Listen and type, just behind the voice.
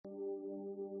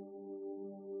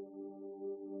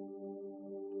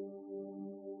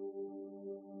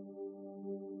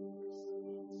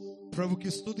प्रभु की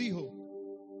स्तुति हो।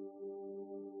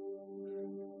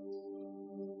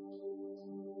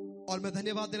 और मैं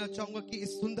धन्यवाद देना चाहूंगा कि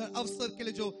इस सुंदर अवसर के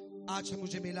लिए जो आज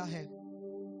मुझे मिला है।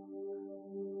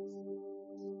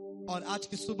 और आज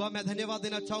की सुबह मैं धन्यवाद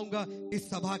देना चाहूंगा इस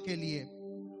सभा के लिए।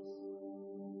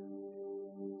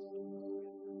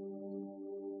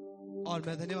 और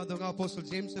मैं धन्यवाद दूंगा अपोस्टल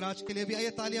जेम्स राज के लिए भी।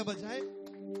 आइए तालियां बजाएं।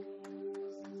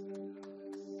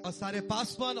 और सारे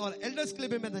पासवान और एल्डर्स के लिए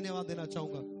भी मैं धन्यवाद देना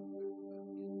चाहूंगा।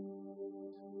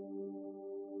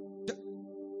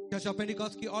 चर्च ऑफ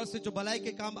पेंटिकॉस्ट की ओर से जो भलाई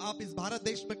के काम आप इस भारत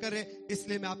देश में कर रहे हैं,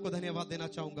 इसलिए मैं आपको धन्यवाद देना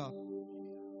चाहूंगा।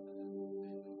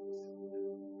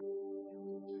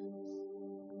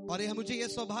 और यह मुझे यह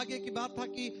सौभाग्य की बात था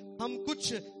कि हम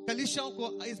कुछ कलीसियाओं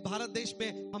को इस भारत देश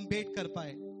में हम भेंट कर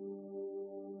पाए।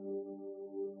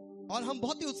 और हम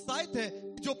बहुत ही उत्साहित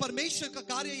हैं जो परमेश्वर का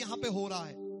कार्य यहां पे हो रहा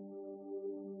है।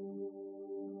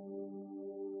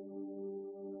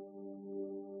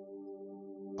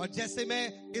 और जैसे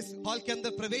मैं इस हॉल के अंदर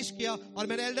प्रवेश किया और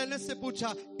मैंने एल्डरनेस से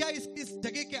पूछा, क्या इस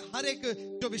जगह के हर एक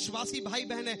जो विश्वासी भाई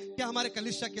बहन है, क्या हमारे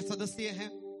कलीसिया के सदस्य हैं?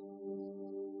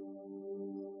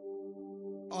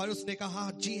 और उसने कहा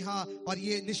जी हाँ, और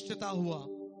ये निश्चितता हुआ।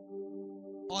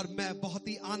 और मैं बहुत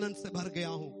ही आनंद से भर गया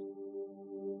हूं।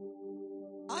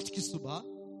 आज की सुबह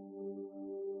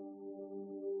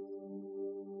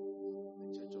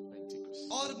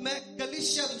और मैं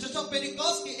कलीसिया चर्च ऑफ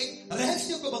पेंटिकॉस्ट के एक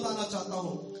रहस्य को बताना चाहता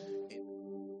हूं।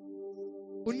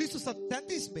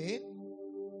 1937 में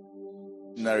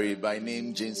by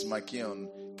name James McKeon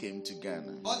came to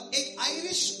Ghana. और एक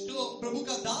आयरिश जो प्रभु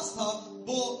का दास था,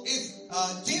 वो इस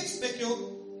जेम्स मैक्योन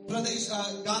प्रदेश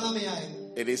गाना में आए।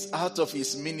 It is out of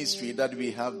his ministry that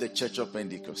we have the Church of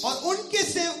Pentecost. और उनके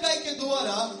सेवकाई के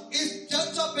द्वारा इस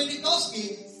चर्च ऑफ पेंटिकॉस्ट की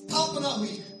स्थापना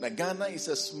हुई। Now, Ghana is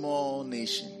a small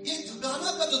nation. ये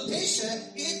गाना का जो देश है,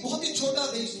 ये एक बहुत ही छोटा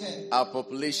देश है। Our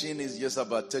population is just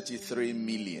about 33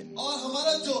 million. और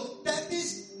हमारा जो 33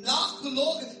 लाख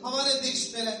लोग हमारे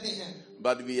देश में रहते हैं।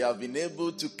 But we have been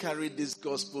able to carry this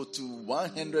gospel to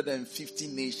 150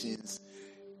 nations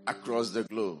across the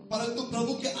globe. परंतु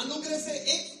प्रभु के अनुग्रह से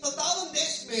 157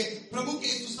 देश में प्रभु के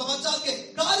इस समाचार के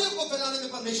कार्यों को फैलाने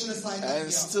में परमेश्वर ने सहायता किया।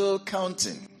 And still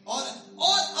counting.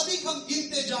 और अधिक हम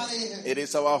गिनते जा रहे हैं। It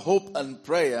is our hope and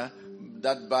prayer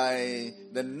that by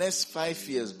the next 5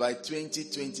 years, by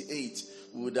 2028,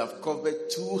 we would have covered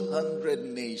 200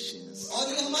 nations. और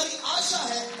ये हमारी आशा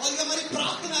है और ये हमारी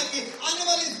प्रार्थना है कि आने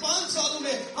वाले 5 सालों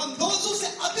में हम 200 से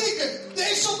अधिक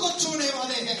देशों को छूने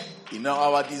वाले हैं। You know,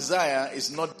 our desire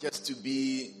is not just to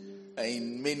be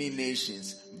in many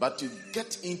nations, but to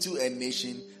get into a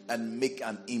nation and make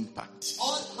an impact.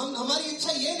 और हमारी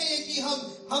इच्छा ये नहीं है कि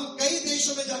हम कई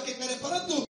देशों में जाके करें,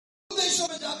 परंतु देशों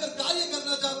में जाकर कार्य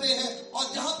करना चाहते हैं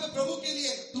और जहां पे प्रभु के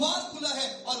लिए द्वार खुला है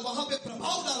और वहां पे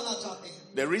प्रभाव डालना चाहते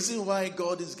हैं। The reason why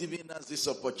God is giving us this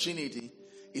opportunity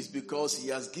is because He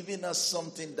has given us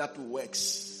something that works.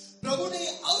 प्रभु ने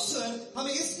ये अवसर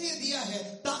हमें इसलिए दिया है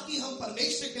ताकि हम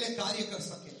परमेश्वर के लिए कार्य कर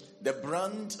सकें। The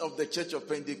brand of the Church of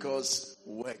Pentecost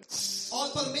works. और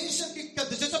परमेश्वर की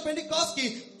चर्च ऑफ पेंटिकॉस्ट की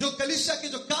जो कलीसिया के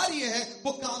जो कार्य है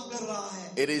वो काम कर रहा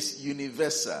है। It is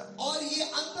universal. और ये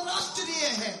अंतरराष्ट्रीय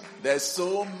है। There's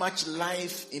so much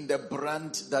life in the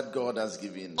brand that God has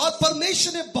given. और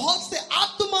परमेश्वर ने बहुत से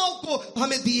आत्माओं को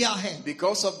हमें दिया है।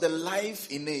 Because of the life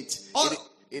in it,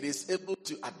 it is able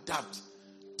to adapt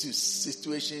to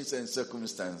situations and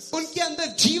circumstances. उनके अंदर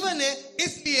जीवन है,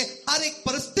 इसलिए हर एक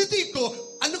परिस्थिति को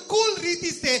अनुकूल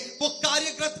रीति से वो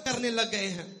कार्यरत करने लग गए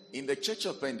हैं। In the Church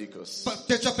of Pentecost,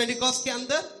 church of Pentecost के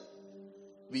अंदर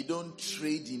we don't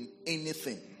trade in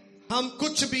anything हम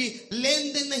कुछ भी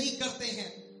लेन देन नहीं करते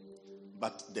हैं,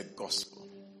 but the gospel.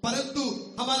 परंतु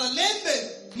हमारा लेन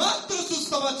देन मात्र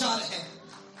सुसमाचार है।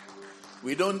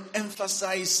 We don't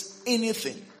emphasize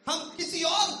anything. हम किसी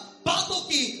और बातों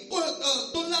की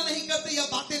तुलना नहीं करते या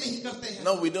बातें नहीं करते हैं।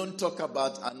 No, we don't talk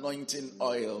about anointing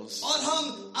oils. और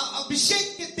हम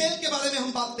अभिषेक के तेल के बारे में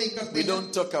हम बात नहीं करते We हैं।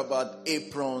 don't talk about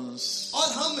aprons.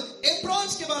 और हम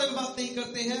एप्रॉन्स के बारे में बात नहीं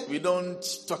करते हैं। We don't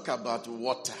talk about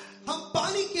water. हम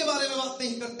पानी के बारे में बात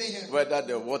नहीं करते हैं। Whether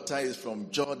the water is from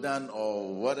Jordan or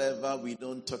whatever, we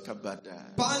don't talk about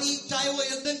that. पानी चाहे वो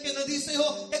यर्दन के नदी से हो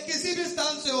या किसी भी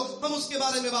स्थान से हो, हम उसके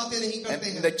बारे में बातें नहीं करते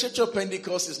And हैं। the Church of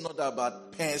Pentecost is not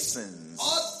about persons.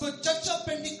 और चर्च ऑफ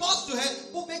पेंटिकॉस्ट जो है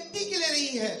वो व्यक्ति के लिए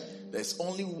नहीं है। There's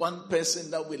only one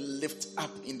person that will lift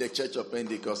up in the Church of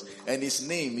Pentecost, and his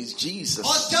name is Jesus.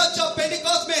 और चर्च ऑफ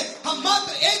पेंटिकॉस्ट में हम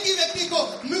मात्र एक ही व्यक्ति को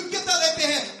मुख्यता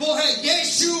देते हैं, वो है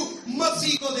यीशु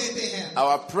मसीह को देते हैं।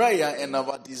 Our prayer and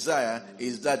our desire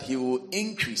is that he will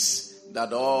increase,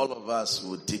 that all of us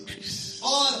will decrease.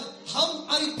 और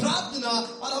हमारी प्रार्थना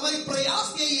और हमारी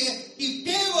प्रयास यही है कि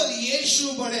केवल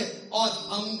यीशु बढ़े और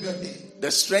हम घटे.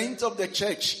 The strength of the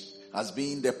church has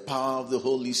been the power of the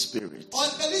Holy Spirit. और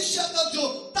कलीसिया का जो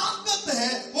ताकत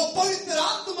है वो पवित्र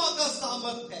आत्मा का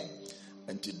सामर्थ है.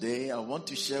 And today I want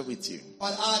to share with you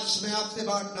और आज मैं आपसे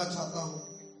बांटना चाहता हूँ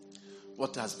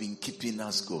what has been keeping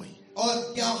us going.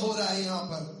 और क्या हो रहा है यहाँ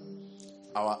पर.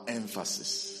 Our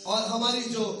emphasis. और हमारी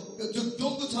जो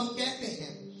कुछ हम कहते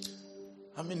हैं.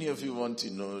 How many of you want to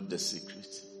know the secret?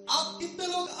 आप कितने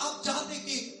लोग आप चाहते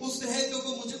कि उस रहस्य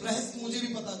को रहस्य मुझे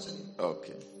भी पता चले.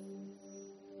 Okay.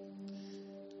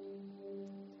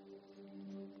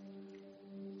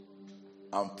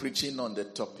 I'm preaching on the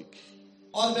topic.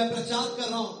 और मैं प्रचार कर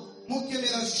रहा हूँ. मुख्य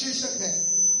मेरा शीर्षक है.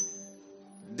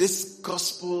 This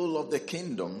gospel of the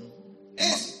kingdom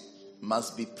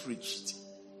must be preached.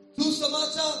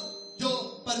 सुसमाचार जो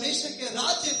परमेश्वर के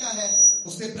राज्य का है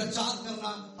उसे प्रचार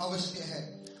करना आवश्यक है.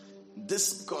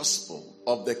 This gospel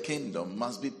of the kingdom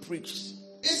must be preached.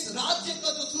 इस राज्य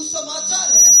का जो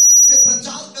सुसमाचार है उसे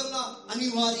प्रचार करना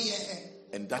अनिवार्य है.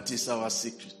 And that is our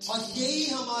secret. और यही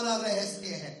हमारा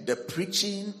रहस्य है. The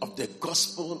preaching of the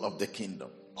gospel of the kingdom.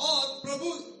 और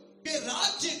प्रभु के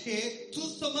राज्य के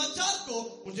सुसमाचार को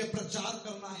मुझे प्रचार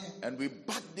करना है. And we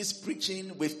back this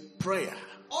preaching with prayer.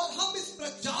 और हम इस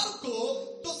प्रचार को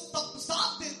तो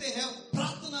साथ देते हैं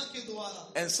प्रार्थना के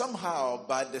द्वारा. And somehow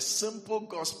by the simple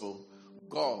gospel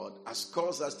God has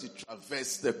caused us to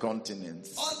traverse the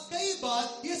continents. और कई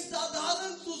बार ये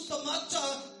साधारण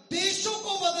सुसमाचार देशों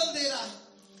को बदल दे रहा है.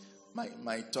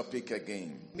 My topic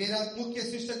again. मेरा मुख्य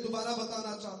शीर्षक दोबारा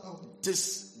बताना चाहता हूँ.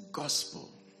 This gospel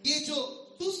ये जो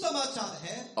सुसमाचार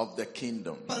है of the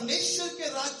kingdom परमेश्वर के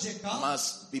राज्य का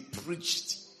must be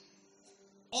preached.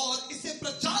 और इसे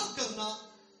प्रचार करना.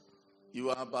 You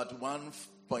are about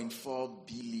 1.4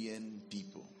 billion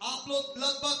people. आप लोग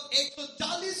लगभग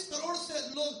 140 करोड़ से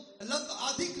लोग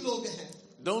अधिक लोग हैं.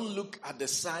 Don't look at the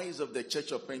size of the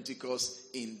Church of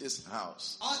Pentecost in this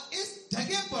house. और इस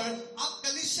जगह पर आप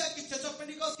कलीसिया की चर्च ऑफ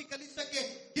पेंटिकॉस्ट की कलीसिया के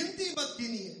गिनती मत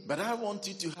गिनिए. But I want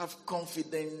you to have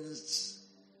confidence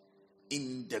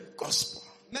in the gospel.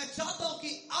 मैं चाहता हूं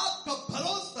कि आपका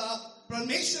भरोसा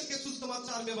परमेश्वर के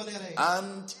सुसमाचार में बने रहे.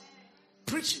 And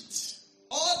preach it.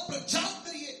 और प्रचार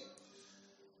करिए.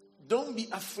 Don't be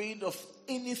afraid of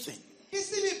anything.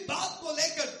 किसी भी बात को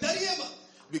लेकर डरिए मत.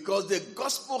 Because the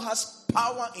gospel has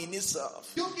power in itself.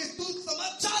 क्योंकि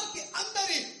सुसमाचार के अंदर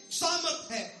ही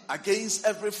सामर्थ है. Against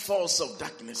every force of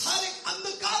darkness. हर एक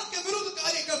अंधकार के विरुद्ध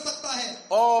कार्य कर सकता है.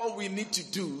 All we need to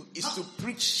do is to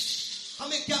preach.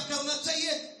 हमें क्या करना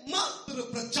चाहिए? मात्र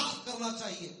प्रचार करना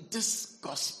चाहिए. This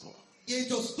gospel. ये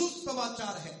जो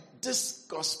सुसमाचार है. This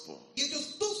gospel. ये जो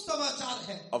सुसमाचार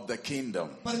है. Of the kingdom.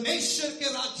 परमेश्वर के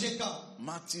राज्य का.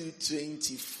 Matthew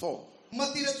 24.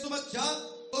 मत्ती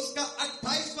सुसमाचार उसका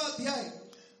 28वां अध्याय.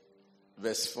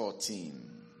 Verse 14.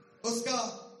 उसका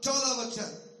 14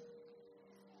 वचन.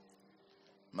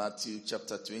 Matthew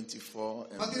chapter 24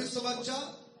 and मत्ती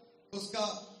सुसमाचार उसका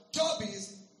 24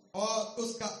 और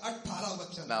उसका 18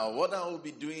 वचन. Now what I will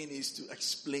be doing is to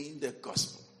explain the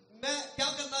gospel. मैं क्या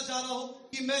करना चाह रहा हूं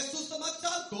कि मैं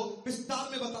सुसमाचार को विस्तार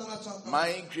में बताना चाहता हूं.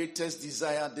 My greatest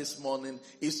desire this morning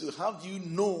is to have you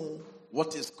know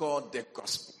what is called the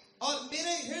gospel. और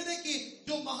मेरे हृदय की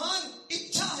जो महान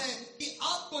इच्छा है कि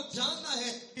आपको जानना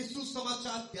है कि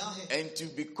सुसमाचार क्या है. And to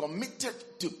be committed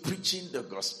to preaching the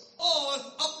gospel. और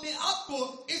अपने आप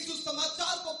को इस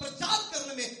सुसमाचार को प्रचार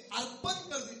करने में अर्पण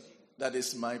कर दीजिए. That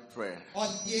is my prayer. और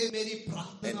ये मेरी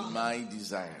प्रार्थना And my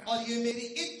desire. और ये मेरी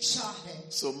इच्छा है.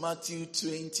 So Matthew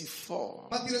 24.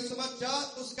 मत्ती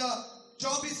सुसमाचार उसका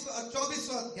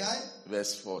 24वां अध्याय.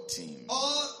 Verse 14.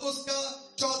 और उसका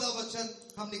 14 वचन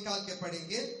हम निकाल के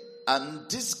पढ़ेंगे. And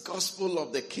this gospel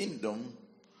of the kingdom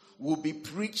will be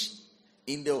preached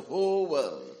in the whole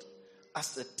world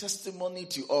as a testimony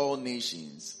to all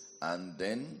nations, and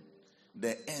then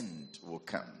the end will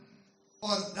come.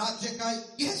 और राज्य का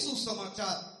यह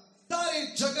सुसमाचार सारे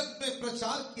जगत में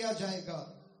प्रचार किया जाएगा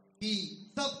कि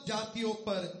सब जातियों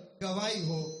पर गवाही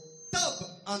हो,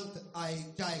 तब अंत आ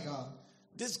जाएगा.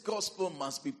 This gospel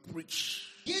must be preached.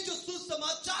 ये जो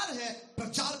सुसमाचार है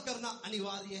प्रचार करना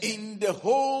अनिवार्य है. In the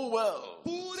whole world.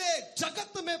 पूरे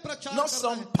जगत में प्रचार Not करना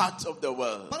some है. part of the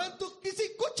world. परंतु किसी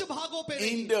कुछ भागों पे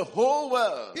In नहीं. the whole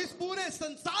world. इस पूरे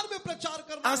संसार में प्रचार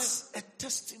करना है. As a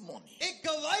testimony. एक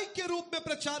गवाही के रूप में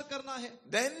प्रचार करना है.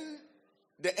 Then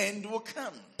the end will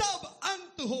come. तब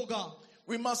अंत होगा.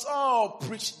 We must all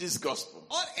preach this gospel.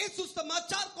 और इस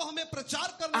सुसमाचार को हमें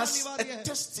प्रचार करना As अनिवार्य a है.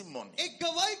 testimony. एक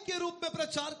गवाही के रूप में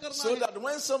प्रचार करना So है. that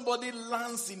when somebody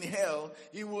lands in hell,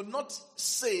 he will not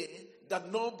say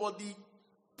that nobody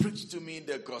preach to me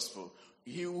the gospel,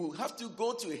 he will have to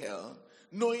go to hell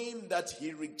knowing that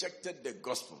he rejected the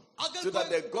gospel. So that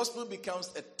the gospel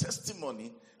becomes a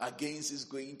testimony against his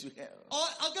going to hell. और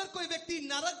अगर कोई व्यक्ति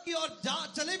नरक की ओर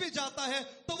चले भी जाता है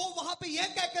तो वो वहां पे यह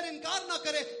कहकर इनकार ना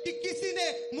करे कि किसी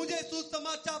ने मुझे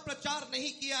सुसमाचार प्रचार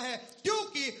नहीं किया है,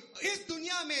 क्योंकि इस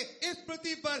दुनिया में इस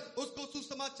पृथ्वी पर उसको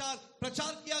सुसमाचार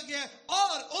प्रचार किया गया है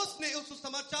और उसने उस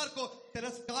सुसमाचार को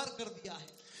तिरस्कार कर दिया है.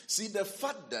 See, the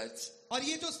fact that और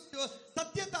ये जो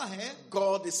सत्यता है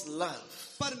God is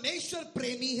love परमेश्वर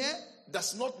प्रेमी है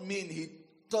does not mean he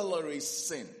tolerates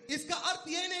sin. इसका अर्थ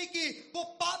यह नहीं कि वो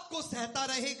पाप को सहता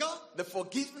रहेगा. The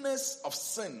forgiveness of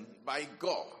sin by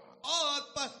God और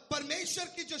परमेश्वर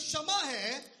की जो क्षमा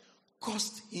है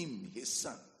cost him his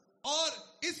son. और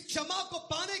इस क्षमा को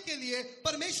पाने के लिए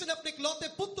परमेश्वर ने अपने इकलौते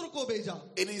पुत्र को भेजा.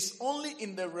 It is only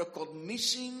in the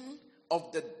recognition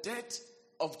of the death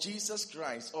of Jesus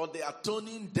Christ or the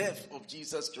atoning death of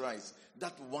Jesus Christ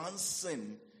that one's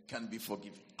sin can be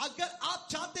forgiven. अगर आप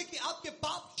चाहते कि आपके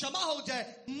पाप क्षमा हो जाए,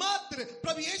 मात्र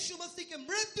प्रभु यीशु मसीह के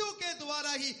मृत्यु के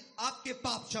द्वारा ही आपके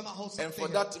पाप क्षमा हो सकते हैं. And for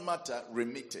that matter,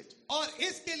 remitted. और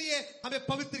इसके लिए हमें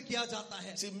पवित्र किया जाता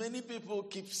है. See, many people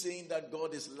keep saying that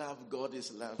God is love, God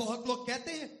is love. बहुत लोग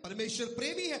कहते हैं परमेश्वर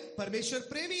प्रेमी है, परमेश्वर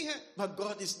प्रेमी है. But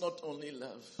God is not only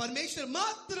love. परमेश्वर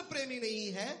मात्र प्रेमी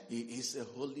नहीं है, He is a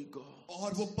holy God.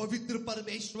 और वो पवित्र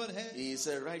परमेश्वर है. He is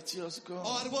a righteous God.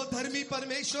 और वो धर्मी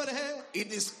परमेश्वर है.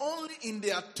 It is only in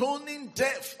the atoning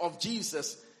death of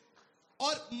Jesus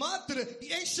और मात्र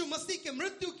यीशु मसीह के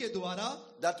मृत्यु के द्वारा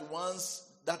that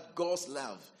God's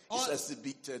love is और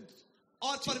exhibited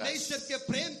और to परमेश्वर us. के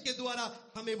प्रेम के द्वारा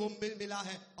हमें वो मिला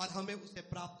है और हमें उसे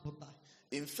प्राप्त होता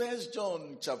है. In 1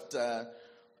 John chapter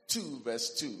 2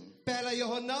 verse 2, पहला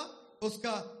यूहन्ना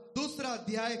उसका दूसरा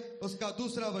अध्याय उसका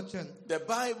दूसरा वचन, the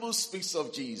Bible speaks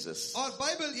of Jesus. और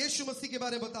बाइबल यीशु मसीह के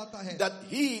बारे में बताता है That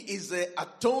he is the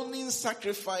atoning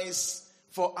sacrifice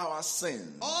for our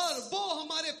sins. और वो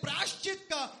हमारे प्रायश्चित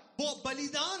का वो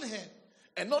बलिदान है.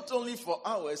 And not only for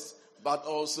ours, but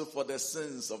also for the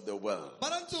sins of the world.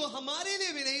 परंतु हमारे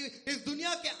लिए भी नहीं, इस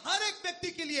दुनिया के हर एक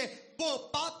व्यक्ति के लिए वो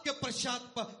पाप के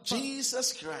पश्चात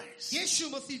Jesus Christ, यीशु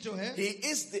मसीह जो है, he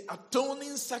is the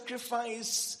atoning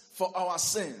sacrifice for our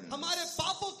sins हमारे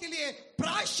पापों के लिए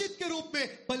प्रायश्चित के रूप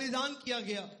में बलिदान किया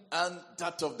गया and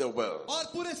that of the world. और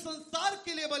पूरे संसार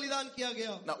के लिए बलिदान किया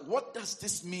गया. Now, what does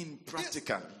this mean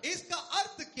practically? इसका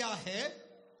अर्थ क्या है?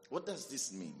 What does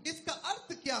this mean? इसका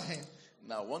अर्थ क्या है?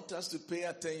 Now, I want us to pay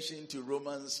attention to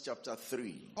Romans chapter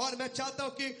 3. और मैं चाहता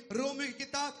हूं कि रोमी की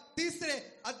किताब तीसरे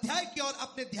अध्याय की ओर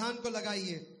अपने ध्यान को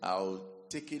लगाइए. I'll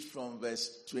take it from verse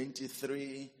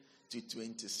 23 to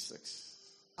 26.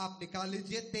 आप निकाल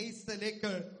लीजिए, 23 से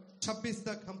लेकर 26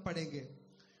 तक हम पढ़ेंगे.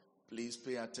 Please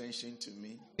pay attention to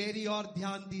me. मेरी ओर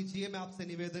ध्यान दीजिए, मैं आपसे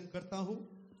निवेदन करता हूं.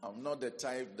 I'm not the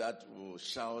type that will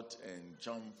shout and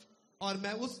jump और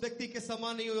मैं उस व्यक्ति के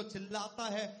समान नहीं हूं जो चिल्लाता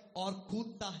है और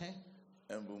कूदता है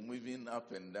and will moving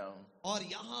up and down. और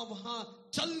यहाँ वहां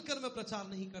चलकर मैं प्रचार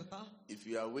नहीं करता. If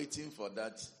you are waiting for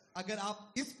that, अगर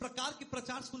आप इस प्रकार की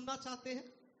प्रचार सुनना चाहते हैं,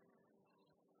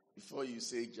 before you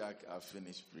say, Jack, I've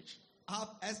finished preaching.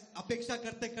 आप अपेक्षा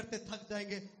करते करते थक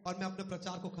जाएंगे और मैं अपने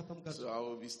प्रचार को खत्म कर So I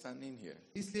will be standing here.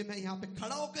 इसलिए मैं यहाँ पे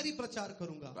खड़ा होकर ही प्रचार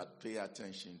करूंगा. But pay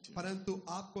attention to me. परंतु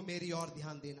आपको मेरी ओर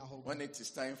ध्यान देना होगा. When it is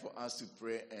time for us to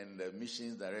pray and the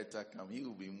missions director come, he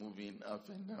will be moving up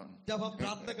and down. जब हम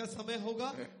प्रार्थना का समय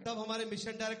होगा तब हमारे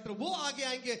मिशन डायरेक्टर वो आगे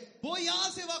आएंगे, वो यहाँ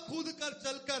से वह कूद कर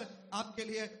चलकर आपके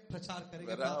लिए प्रचार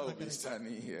करेंगे, But I will प्रार्थना be करेंगे.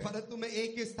 standing here. परंतु मैं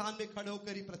एक ही स्थान में खड़े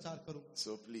होकर ही प्रचार करूंगा.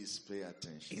 So please pay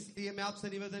attention. इसलिए मैं आपसे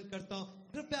निवेदन करता हूँ,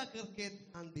 कृपया करके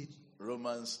ध्यान दीजिए.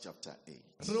 Romans chapter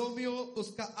 8 रोमियो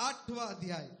उसका 8वां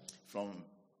अध्याय from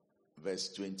verse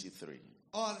 23.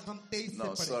 और हम 23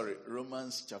 No, से sorry.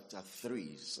 Romans chapter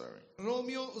 3. Sorry.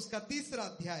 Romeo उसका 3रा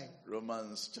अध्याय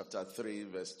Romans chapter 3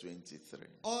 verse 23.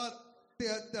 और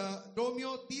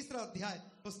रोमियो 3रा अध्याय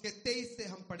उसके 23 से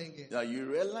हम पढ़ेंगे. Now you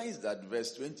realize that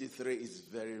verse 23 is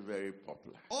very, very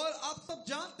popular. और आप सब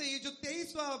जानते हैं ये जो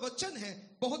 23वां वचन है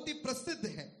बहुत ही प्रसिद्ध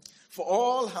है. For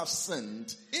all have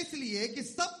sinned इसलिए कि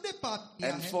सबने पाप किया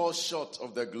and है, fall short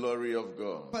of the glory of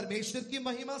God. परमेश्वर की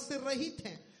महिमा से रहित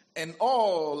हैं, And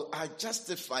all are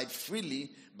justified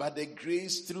freely by the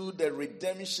grace through the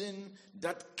redemption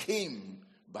that came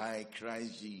by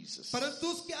Christ Jesus. परंतु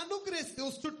उसके अनुग्रह से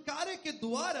उस छुटकारे के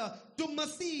द्वारा जो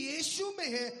मसीह यीशु में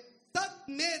है सब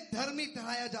में धर्मी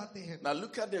ठहराया जाते हैं. Now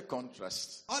look at the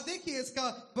contrast. और देखिए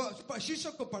इसका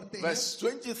शीर्षक को पढ़ते हैं. Verse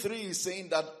 23 is saying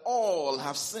that all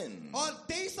have sinned और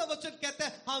 23वां वचन कहता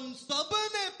है हम सब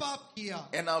ने पाप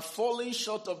किया and are falling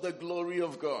short of the glory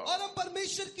of God. और हम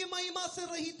परमेश्वर की महिमा से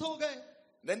रहित हो गए.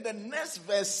 Then the next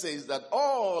verse says that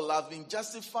all have been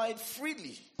justified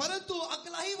freely परंतु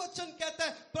अगला ही वचन कहता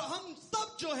है पर हम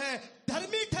सब जो है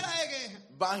धर्मी ठहराए गए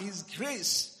हैं by his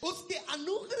grace उसके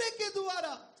अनुग्रह के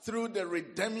द्वारा through the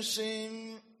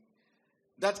redemption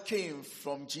that came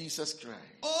from Jesus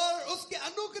Christ. और उसके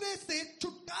अनुग्रह से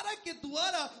छुटकारा के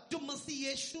द्वारा जो मसीह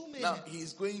यीशु में Now है he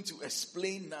is going to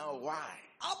explain now why.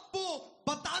 अब वो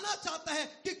बताना चाहता है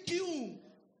कि क्यों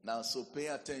Now so pay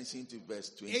attention to verse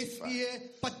 25.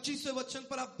 इसलिए 25वें वचन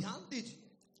पर आप ध्यान दीजिए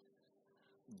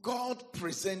God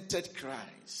presented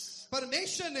Christ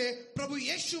परमेश्वर ने प्रभु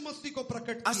यीशु मसीह को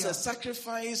प्रकट as a किया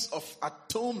sacrifice of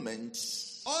atonement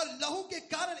और लहू के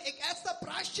कारण एक ऐसा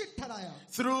प्रायश्चित ठहराया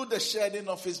through the shedding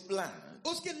of his blood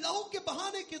उसके लहू के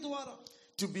बहाने के द्वारा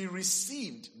to be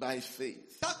received by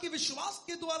faith. ताकि विश्वास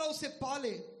के द्वारा उसे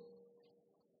पाले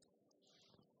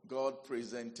God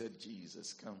presented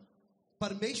Jesus. Come.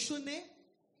 परमेश्वर ने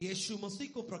यीशु मसीह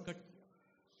को प्रकट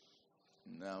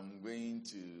किया Now I'm going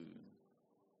to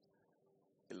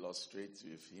illustrate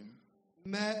with him.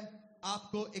 मैं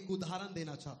आपको एक उदाहरण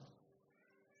देना चाहता हूं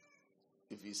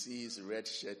If you see his red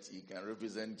shirt, he can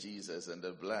represent Jesus and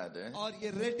the blood. और ये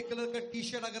रेड कलर का टी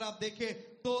शर्ट अगर आप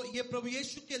देखें तो ये प्रभु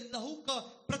यीशु के लहू का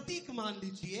प्रतीक मान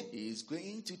लीजिए He is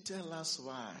going to tell us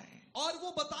why और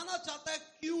वो बताना चाहता है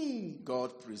क्यों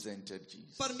God presented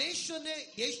Jesus. परमेश्वर ने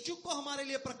यीशु को हमारे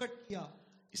लिए प्रकट किया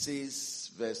He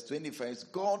says, verse 25,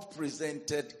 God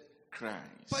presented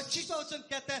Christ 25वां वचन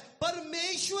कहता है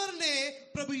परमेश्वर ने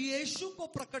प्रभु यीशु को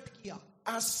प्रकट किया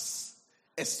as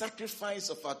a sacrifice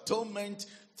of atonement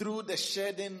through the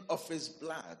shedding of his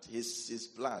blood, his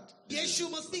blood. यीशु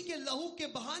मसीह के लहू के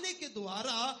बहाने के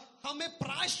द्वारा हमें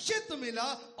प्रायश्चित मिला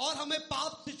और हमें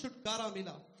पाप से छुटकारा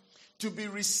मिला To be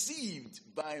received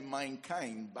by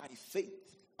mankind by faith.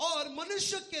 और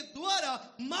मनुष्य के द्वारा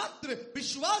मात्र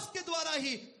विश्वास के द्वारा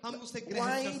ही हम उसे ग्रहण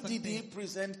Why कर सकते did he हैं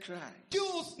present Christ? क्यों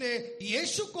उसने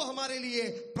यीशु को हमारे लिए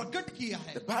प्रकट किया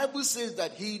है The Bible says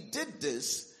that he did this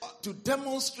to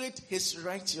demonstrate his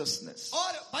righteousness.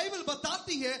 और बाइबल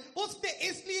बताती है उसने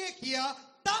इसलिए किया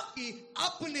ताकि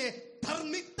अपने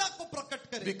धार्मिकता को प्रकट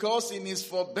करे Because in his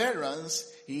forbearance,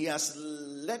 he has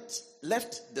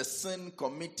left the sin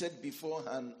committed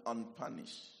beforehand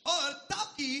unpunished. और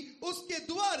ताकि उसके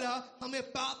द्वारा हमें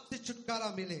पाप से छुटकारा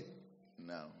मिले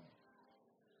Now,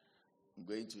 I'm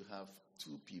going to have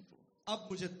two people. अब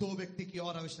मुझे दो व्यक्ति की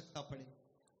और आवश्यकता पड़ी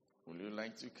Will you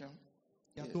like to come?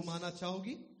 क्या Yes. तुम आना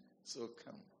चाहोगी So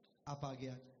come. आप आगे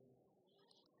आ जाए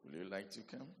Will you like to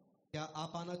come? क्या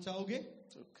आप आना चाहोगे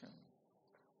So come.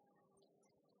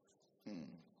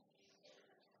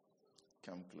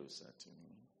 Come closer to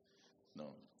me.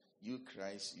 No, you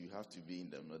Christ, you have to be in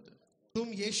the middle.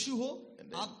 तुम यीशु हो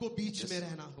And then आपको बीच just- में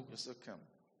रहना होगा So come.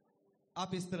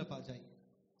 आप इस तरफ आ जाइए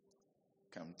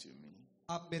Come to me.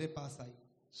 आप मेरे पास आइए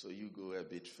So you go a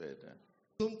bit further.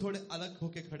 तुम थोड़े अलग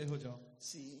होके खड़े हो जाओ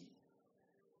See,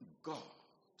 God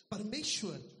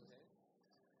परमेश्वर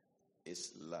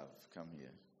is love. Come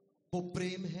here. वो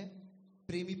प्रेम है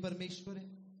प्रेमी परमेश्वर है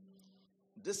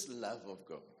This love of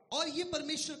God और ये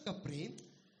परमेश्वर का प्रेम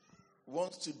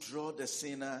wants to draw the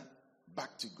sinner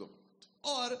back to God.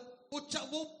 और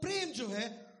वो प्रेम जो है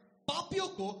पापियों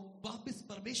को वापस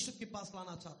परमेश्वर के पास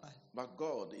लाना चाहता है But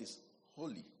God is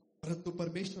holy. परंतु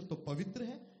परमेश्वर तो पवित्र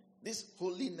है This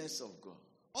holiness of God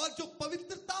और जो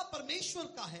पवित्रता परमेश्वर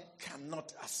का है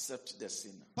cannot accept the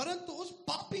sinner. परंतु उस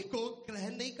पापी को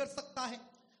ग्रहण नहीं कर सकता है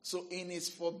So in his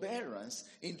forbearance,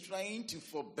 in trying to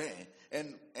forbear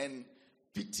and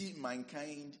pity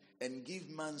mankind and give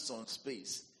man some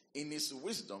space, in his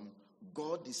wisdom,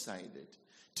 God decided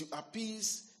to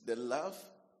appease the love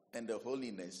and the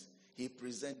holiness. He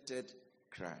presented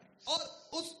Christ. और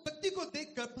उस व्यक्ति को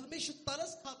देखकर परमेश्वर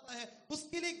तरस खाता है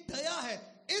उसके लिए एक दया है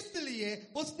इसलिए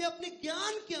उसने अपने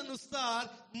ज्ञान के अनुसार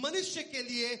मनुष्य के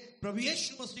लिए प्रभु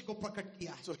यीशु मसीह को प्रकट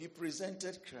किया है So he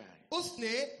presented Christ.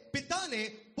 उसने पिता ने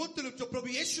पुत्र जो प्रभु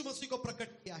यीशु मसीह को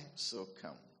प्रकट किया है So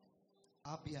come.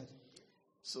 आप भी आ जाइए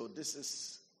So this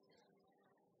is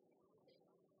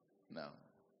now.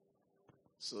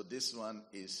 So this one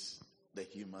is the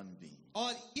human being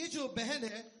और ये जो बहन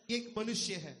है ये एक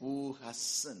मनुष्य है who has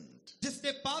sinned.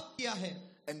 जिसने पाप किया है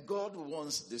And God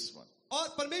wants this one. और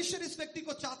परमेश्वर इस व्यक्ति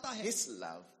को चाहता है His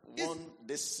love wants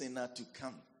this sinner to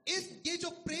come. ये जो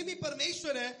प्रेमी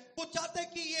परमेश्वर है वो चाहता है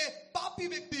कि ये पापी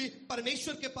व्यक्ति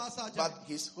परमेश्वर के पास आ जाए But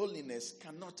his holiness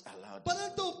cannot allow that.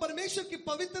 परंतु परमेश्वर की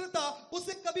पवित्रता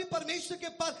उसे कभी परमेश्वर के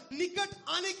पास निकट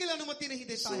आने के लिए अनुमति नहीं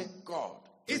देता So है God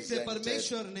इससे presented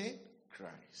परमेश्वर ने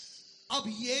Christ. अब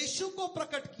यीशु को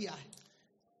प्रकट किया है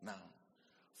Now,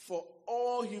 for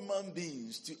all human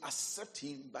beings to accept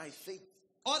him by faith.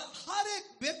 और हर एक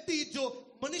व्यक्ति जो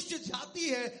मनुष्य जाति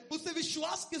है उसे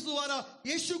विश्वास के द्वारा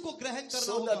यीशु को ग्रहण करना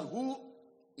So होगा.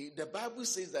 that the Bible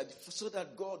says that so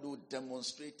that God will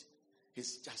demonstrate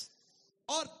his justice.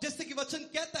 और जैसे कि वचन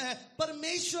कहता है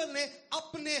परमेश्वर ने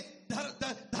अपने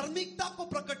धार्मिकता को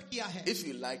प्रकट किया है. If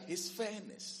you like, his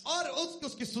fairness. और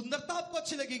उसकी सुंदरता आपको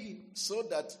अच्छी लगेगी. So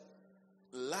that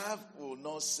love will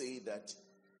not say that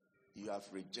you have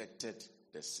rejected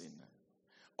the sinner.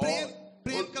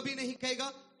 प्रेम कभी नहीं कहेगा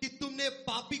कि तुमने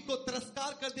पापी को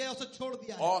तिरस्कार कर दिया, उसे छोड़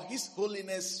दिया है. Or his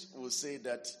holiness will say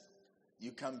that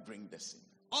you can't bring the sinner.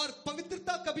 और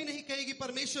पवित्रता कभी नहीं कहेगी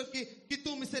परमेश्वर की कि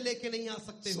तुम इसे लेके नहीं आ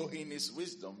सकते हो. So in his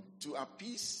wisdom, to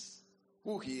appease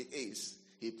who he is,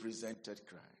 he presented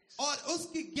Christ. और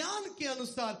उसकी ज्ञान के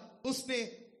अनुसार उसने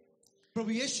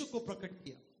प्रभु यीशु को प्रकट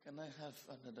किया. Can I have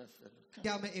another fellow?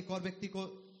 क्या मैं एक और व्यक्ति को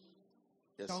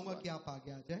Yes, चाहूंगा one. कि आप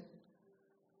आगे आ जाए.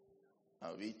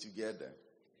 Are we together?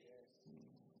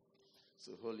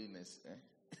 So holiness,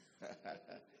 eh?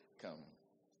 Come.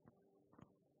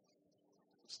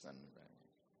 Stand by.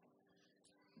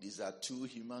 These are two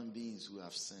human beings who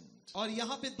have sinned. और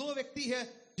यहाँ पे दो व्यक्ति हैं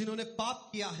जिन्होंने पाप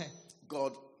किया है.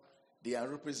 God, they are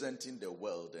representing the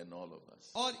world and all of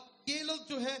us. और ये लोग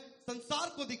जो है संसार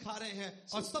को दिखा रहे हैं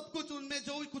और सब कुछ उनमें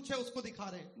जो कुछ है उसको दिखा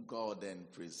रहे हैं. God then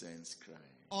presents Christ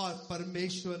और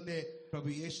परमेश्वर ने प्रभु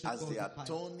यीशु as को the दिखाया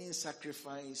atoning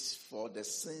sacrifice for the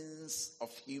sins of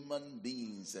human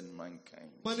beings and mankind,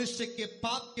 मनुष्य के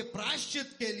पाप के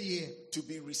प्रायश्चित के लिए to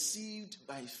be received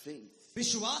by faith,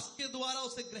 विश्वास के द्वारा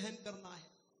उसे ग्रहण करना है.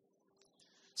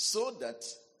 so that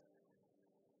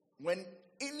when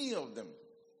any of them,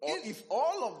 or if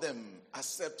all of them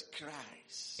accept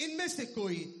Christ, इनमें से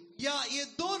कोई या ये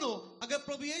दोनों अगर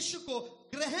प्रभु यीशु को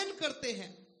ग्रहण करते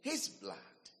हैं, his blood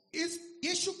इस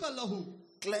यीशु का लहू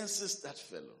cleanses that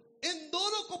fellow, इन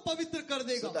दोनों को पवित्र कर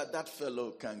देगा. so that that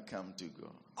fellow can come to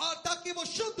God. और ताकि वो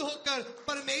शुद्ध होकर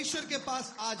परमेश्वर के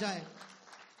पास आ जाए.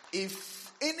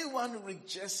 If anyone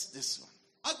rejects this one,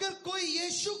 अगर कोई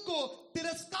यीशु को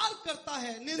तिरस्कार करता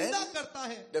है, निंदा करता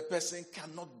है, the person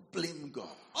cannot blame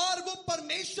God, और वो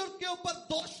परमेश्वर के ऊपर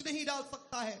दोष नहीं डाल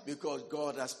सकता है, because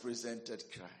God has presented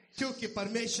Christ क्योंकि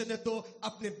परमेश्वर ने तो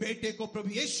अपने बेटे को प्रभु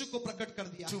यीशु को प्रकट कर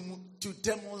दिया to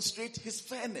demonstrate his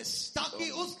fairness. ताकि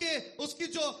उसकी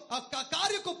जो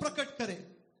कार्य को प्रकट करे.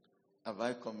 Have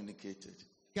I communicated?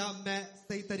 क्या मैं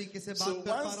सही तरीके से So बात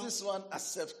कर पा once रहा हूं? this one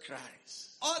accepts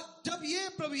Christ, और जब ये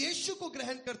प्रभु यीशु को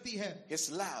ग्रहण करती है, his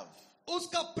love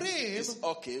उसका प्रेम, is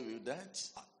okay with that.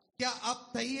 क्या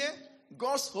आप सही है?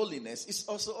 God's holiness is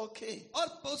also okay, और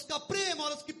उसका प्रेम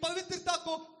और उसकी पवित्रता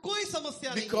को कोई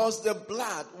समस्या नहीं है, because the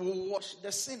blood will wash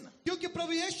the sinner, क्योंकि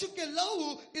प्रभु यीशु के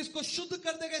लहू इसको शुद्ध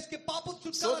कर देगा, इसके पापों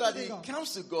को so छुटकारा that दे he देगा.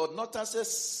 comes to God not as a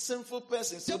sinful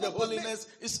person. So जब the वो holiness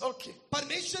is okay.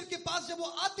 परमेश्वर के पास जब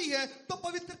वो आती है तो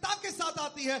पवित्रता के साथ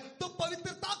आती है, तो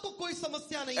पवित्रता को कोई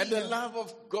समस्या नहीं And the है. love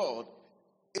of God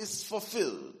is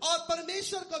fulfilled और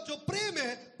परमेश्वर का जो प्रेम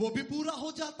है वो भी पूरा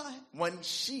हो जाता है. when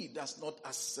she does not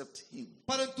accept him.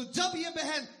 परंतु जब ये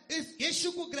बहन इस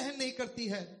यीशु को ग्रहण नहीं करती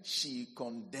है She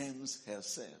condemns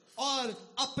herself. और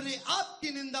अपने आप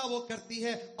की निंदा वो करती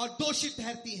है और दोषी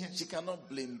ठहरती है, She cannot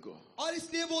blame God. और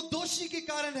इसलिए वो दोषी के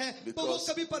कारण है तो वो Because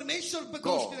कभी परमेश्वर पर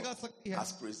दोष नहीं लगा God सकती है,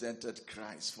 has presented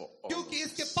Christ for all. क्योंकि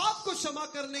इसके पाप को क्षमा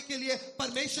करने के लिए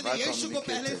परमेश्वर ने यीशु को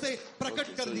पहले से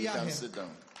प्रकट कर so you दिया can है. sit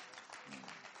down.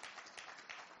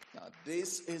 Now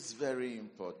this is very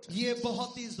important. ये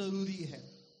बहुत ही जरूरी है.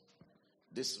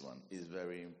 This one is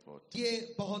very important.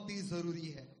 ये बहुत ही जरूरी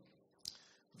है.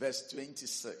 Verse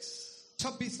 26.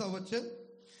 26वां वचन.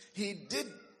 He did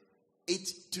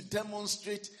it to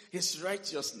demonstrate his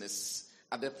righteousness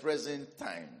at the present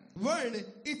time, वर्ण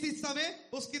इसी समय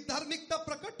उसकी धार्मिकता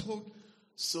प्रकट हो,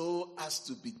 so as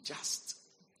to be just.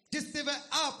 जिससे वह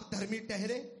आप धर्मी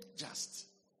ठहरे. Just.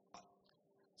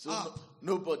 So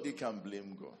nobody can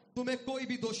blame God. तुम्हें कोई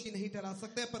भी दोषी नहीं ठहरा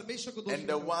सकता है, परमेश्वर को दोषी And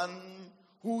the ठहरा. one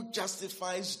who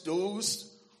justifies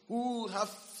those who have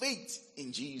faith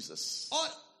in Jesus. और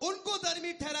उनको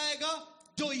धर्मी ठहराएगा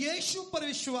जो यीशु पर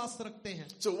विश्वास रखते हैं.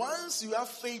 So once you have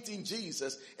faith in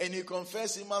Jesus and you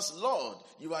confess him as Lord,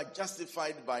 you are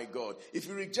justified by God. If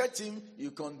you reject him,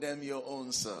 you condemn your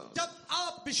own self. जब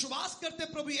आप विश्वास करते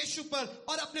हैं प्रभु यीशु पर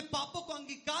और अपने पापों को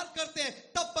अंगीकार करते हैं,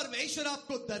 तब परमेश्वर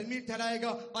आपको धर्मी ठहराएगा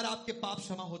और आपके पाप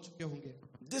क्षमा हो चुके होंगे.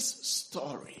 This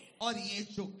story, और ये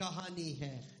जो कहानी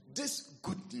है, this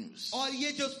good news, और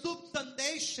ये जो शुभ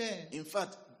संदेश है, in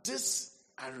fact, this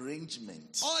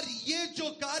arrangement और ये जो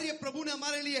कार्य प्रभु ने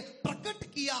हमारे लिए प्रकट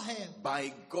किया है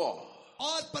by God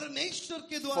और परमेश्वर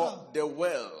के द्वारा for the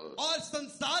world और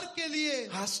संसार के लिए,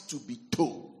 has to be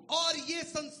told. और ये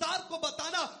संसार को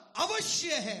बताना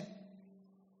अवश्य है.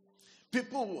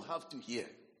 People will have to hear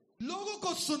लोगों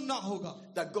को सुनना होगा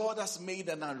that God has made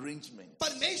an arrangement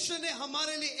परमेश्वर ने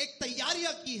हमारे लिए एक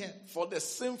तैयारियां की है for the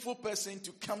sinful person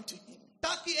to come to him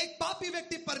ताकि एक पापी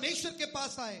व्यक्ति परमेश्वर के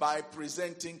पास आए by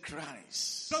presenting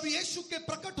Christ प्रभु यीशु के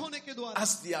प्रकट होने के द्वारा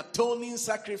as the atoning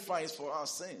sacrifice for our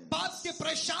sins. पाप के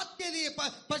प्रशात के लिए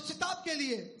पश्चाताप के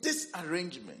लिए This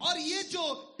arrangement और ये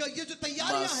जो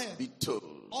तैयारियां must हैं be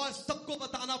told. और सबको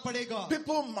बताना पड़ेगा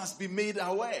People must be made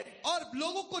aware. और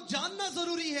लोगों को जानना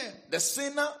जरूरी है The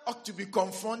sinner ought to be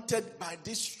confronted by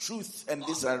this truth and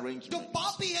this जो arrangement.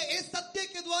 पापी है इस सत्य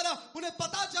के द्वारा उन्हें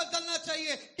पता चलना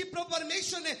चाहिए कि प्रभु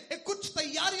परमेश्वर ने एक कुछ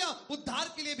तैयारियां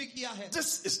उद्धार के लिए भी किया है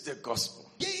This is the gospel.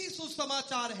 यही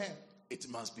सुसमाचार है It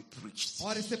must be preached.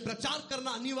 और इसे प्रचार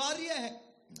करना अनिवार्य है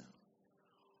Now,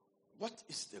 what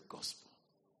is the gospel?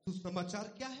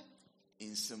 सुसमाचार क्या है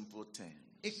In simple terms.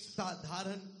 एक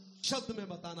साधारण शब्द में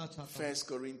बताना चाहता हूं 1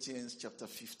 Corinthians chapter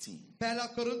 15. पहला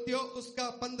कुरिन्थियों उसका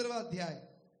 15वां अध्याय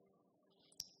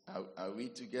Are we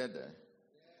together?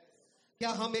 क्या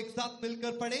हम एक साथ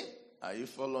मिलकर पढ़े Are you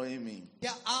following me?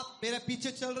 क्या आप मेरे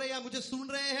पीछे चल रहे हैं या मुझे सुन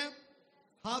रहे हैं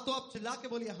हाँ तो आप चिल्ला के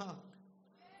बोलिए हाँ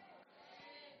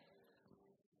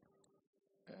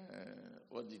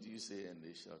What did you say? And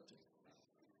they shouted.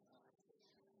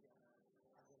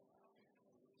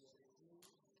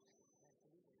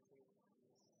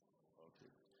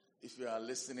 Okay. If you are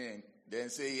listening, then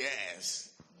say yes. Yes.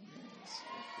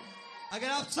 अगर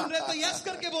आप सुन रहे हैं तो यस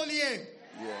करके बोलिए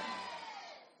Okay.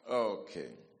 Yeah. Okay.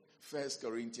 1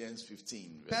 Corinthians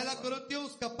 15. verse पहला 1. कुरिन्थियों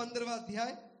उसका 15वां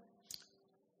अध्याय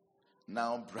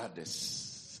Now,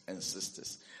 brothers and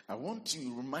sisters, I want to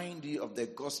remind you of the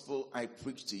gospel I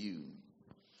preached to you.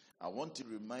 I want to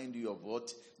remind you of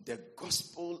what the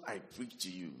gospel I preached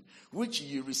to you, which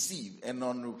you received and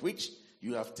on which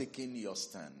you have taken your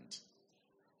stand.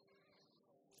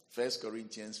 1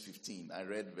 Corinthians 15, I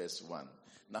read verse 1.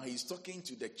 Now he's talking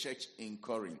to the church in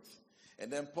Corinth.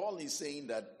 And then Paul is saying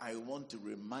that I want to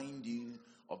remind you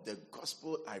of the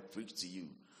gospel I preached to you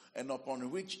and upon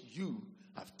which you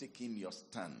have taken your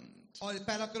stand. और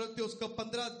पहला कुरिन्थियों उसका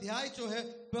 15 अध्याय जो है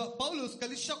पौलुस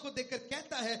कलीसिया को देखकर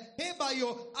कहता है हे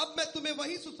भाइयों अब मैं तुम्हें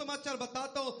वही सुसमाचार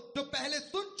बताता हूं जो पहले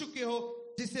सुन चुके हो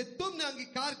जिसे तुमने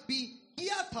अंगीकार भी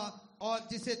किया था और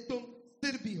जिसे तुम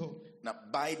स्थिर भी हो. Now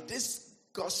by this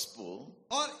gospel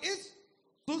और इस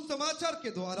सुसमाचार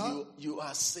के द्वारा you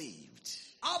are saved.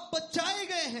 आप बचाए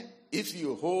गए हैं If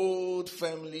you hold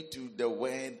firmly to the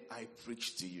word I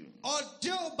preached to you. और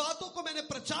जो बातों को मैंने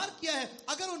प्रचार किया है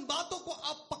अगर उन बातों को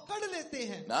आप पकड़ लेते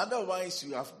हैं Otherwise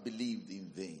you have believed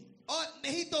in vain. और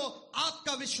नहीं तो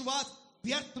आपका विश्वास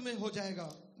व्यर्थ में हो जाएगा.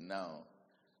 Now,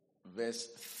 verse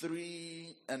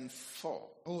 3 and 4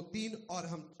 ओ 3 और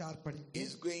हम 4 पढ़ेंगे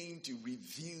is going to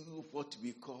reveal what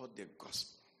we call the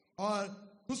gospel. और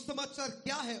सुसमाचार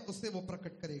क्या है उसे वो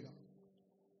प्रकट करेगा.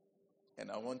 And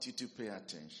I want you to pay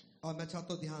attention. और मैं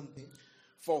चाहता हूं ध्यान दें.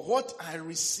 For what I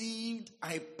received,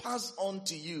 I pass on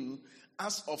to you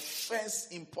as of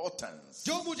first importance.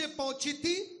 जो मुझे पहुंची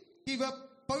थी कि वह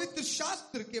पवित्र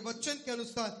शास्त्र के वचन के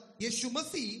अनुसार यीशु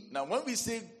मसीह. Now, when we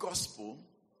say gospel,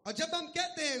 और जब हम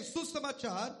कहते हैं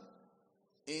सुसमाचार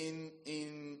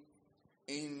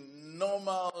in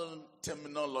normal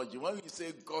terminology, when we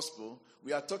say gospel,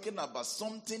 we are talking about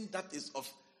something that is of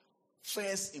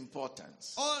first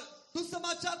importance. और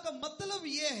सुसमाचार का मतलब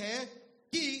ये है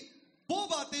कि वो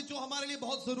बातें जो हमारे लिए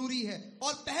बहुत जरूरी है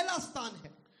और पहला स्थान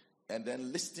है. And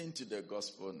then listen to the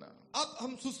gospel now. अब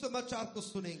हम सुसमाचार को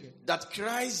सुनेंगे. That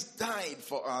Christ died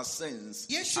for our sins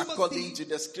Yeshu according Masih to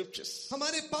the scriptures.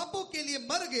 हमारे पापों के लिए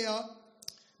मर गया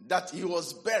That he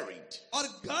was buried. और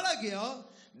गाड़ा गया.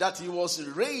 That he was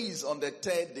raised on the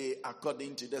third day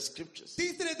according to the scriptures.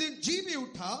 तीसरे दिन जी भी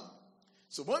उठा.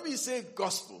 So when we say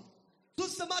gospel,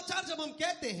 सुसमाचार जब हम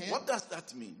कहते हैं what does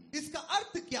that mean? इसका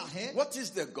अर्थ क्या है. What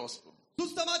is the gospel?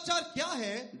 सुसमाचार क्या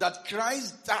है. That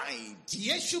Christ died.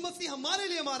 यीशु मसीह हमारे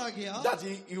लिए मारा गया. That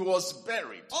he was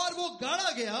buried. और वो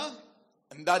गाड़ा गया.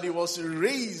 And that he was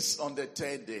raised on the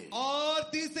third day. और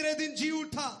तीसरे दिन जी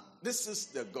उठा. This is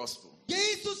the gospel.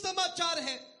 यही सुसमाचार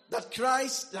है. That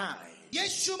Christ died.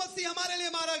 यीशु मसीह हमारे लिए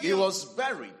मारा He गया. was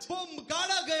buried. वो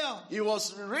गाड़ा गया. He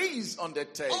was raised on the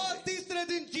third और day. तीसरे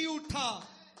दिन जी उठा.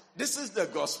 This is the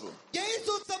gospel. यही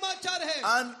सुसमाचार है.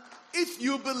 And if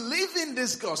you believe in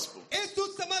this gospel, इस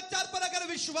सुसमाचार पर अगर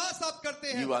विश्वास आप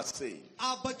करते हैं you are saved.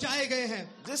 आप बचाए गए हैं.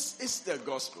 This is the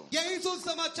gospel. यही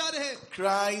सुसमाचार है.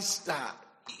 Christ died.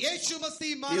 Yeshu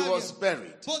Masih He मारा was गया,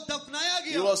 buried. वो दफनाया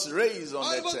He गया was raised on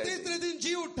और the वो third तीसरे day दिन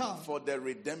जी उठा for the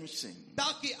redemption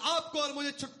ताकि आपको और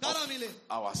मुझे छुटकारा मिले,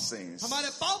 of our sins, हमारे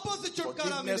पापों से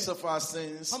छुटकारा forgiveness मिले, of our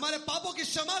sins, हमारे पापों की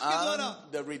क्षमा के द्वारा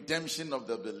and the redemption of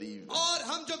the believer. और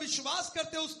हम जो विश्वास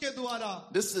करते हैं उसके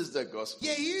द्वारा. This is the gospel.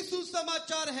 यही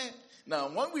सुसमाचार है. Now,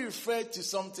 when we refer to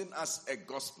something as a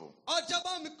gospel और जब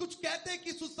हम कुछ कहते हैं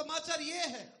कि सुसमाचार ये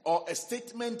है or a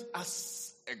statement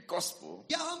as a gospel,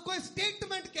 या हम कोई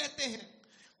स्टेटमेंट कहते हैं,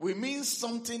 we mean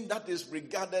something that is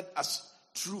regarded as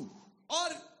true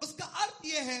और उसका अर्थ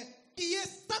ये है कि ये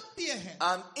सत्य है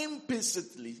and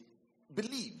implicitly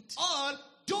believed. और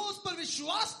जो उस पर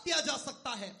विश्वास किया जा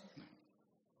सकता है.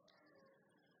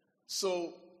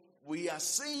 So, we are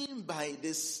saying by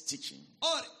this teaching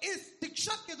और इस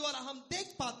शिक्षा के द्वारा हम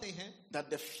देख पाते हैं that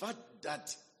the fact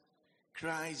that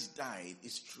Christ died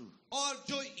is true. और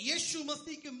जो यीशु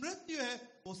मसीह की मृत्यु है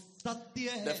वो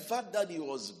सत्य The है fact that he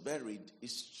was buried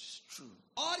is true.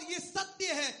 और ये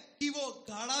सत्य है कि वो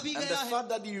गाड़ा भी And the गया है fact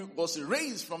that he was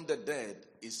raised from the dead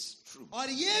is true. और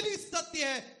ये भी सत्य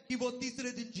है कि वो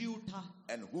तीसरे दिन जी उठा.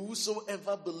 And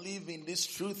whosoever believe in this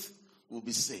truth will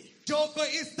be saved. जो कोई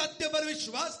इस सत्य पर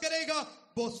विश्वास करेगा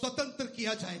वो स्वतंत्र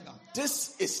किया जाएगा.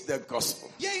 This is the gospel.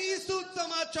 यही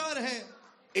सुसमाचार है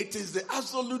It is the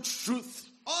absolute truth.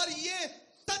 और ये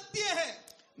सत्य है.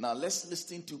 Now let's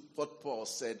listen to what Paul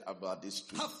said about this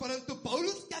truth. हाँ, परंतु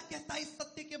पौलुस क्या कहता है इस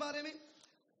सत्य के बारे में?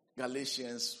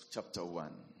 Galatians chapter 1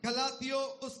 गलातियों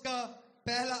उसका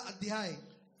पहला अध्याय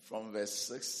from verse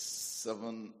 6,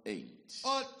 7, 8.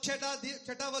 और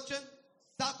छठा वचन,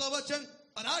 सातवां वचन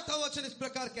और आठवां वचन इस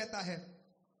प्रकार कहता है.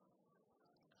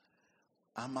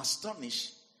 I'm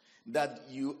astonished that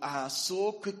you are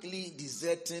so quickly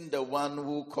deserting the one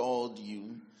who called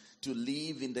you to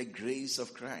live in the grace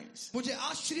of Christ. मुझे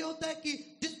आश्चर्य होता है कि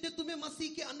जिसने तुम्हें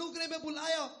मसीह के अनुग्रह में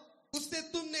बुलाया उससे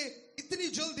तुमने इतनी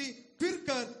जल्दी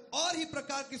फिरकर और ही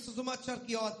प्रकार के सुसमाचार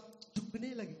की ओर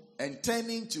झुकने लगे And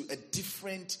turning to a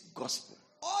different gospel,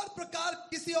 और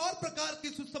किसी और प्रकार के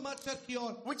सुसमाचार की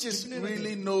ओर which is झुकने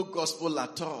really लगे. no gospel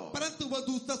at all. परंतु वह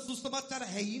दूसरा सुसमाचार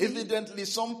है ही नहीं. Evidently,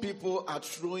 some people are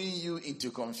throwing you into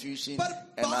confusion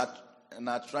and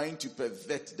are trying to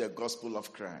pervert the gospel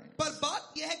of Christ. पर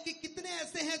बात यह है कि कितने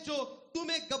ऐसे हैं जो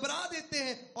तुम्हें घबरा देते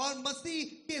हैं और मसीह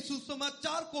के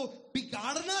सुसमाचार को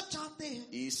बिगाड़ना चाहते हैं.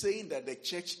 He's saying that the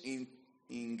church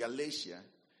in Galatia,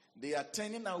 they are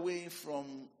turning away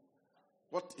from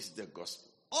what is the gospel.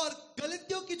 और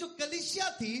गलतियों की जो कलीसिया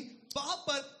थी वहां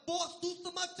पर वो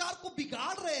सुसमाचार को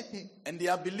बिगाड़ रहे थे And they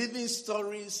are believing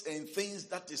stories and things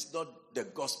that is not the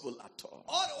gospel at all.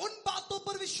 और उन बातों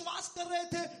पर विश्वास कर रहे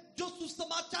थे जो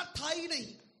सुसमाचार था ही नहीं.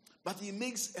 But he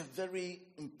makes a very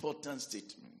important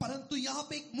statement. परंतु यहाँ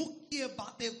पे एक मुख्य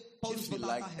बातें पौलुस If you बताता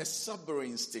like, है a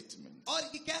sobering statement. और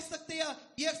ये कह सकते हैं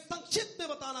ये संक्षिप्त में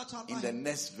बताना चाहता In the है.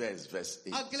 next verse, verse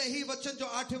 8. अगले ही वचन जो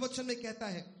 8वें वचन में कहता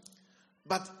है,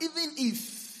 But even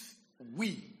if we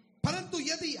परंतु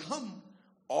यदि हम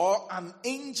or an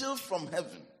angel from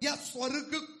heaven या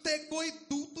स्वर्ग से कोई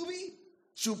दूत भी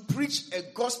should preach a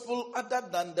gospel other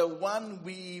than the one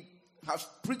we have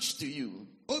preached to you,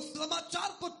 उस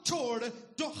समाचार को छोड़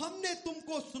जो हमने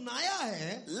तुमको सुनाया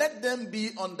है, let them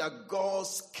be under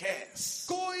God's curse.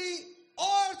 कोई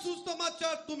और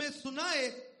सुसमाचार तुम्हें सुनाए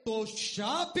तो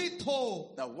शापित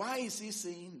हो. Now, why is he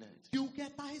saying that? क्यों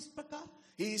कहता है इस प्रकार?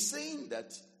 He is saying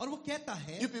that और वो कहता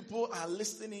है you people are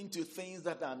listening to things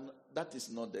that is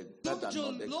not the तुम that are जो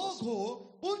not the लोग gospel.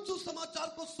 हो उन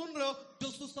सुसमाचार को सुन रहे हो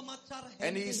जो सुसमाचार है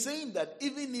And he is नहीं. saying that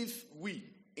even if we,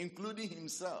 including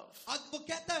himself, वो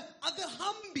कहता है अगर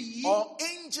हम भी or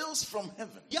angels from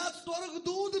heaven, या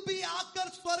स्वर्गदूत भी आकर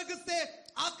स्वर्ग से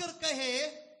आकर कहे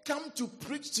come to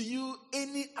preach to you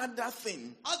any other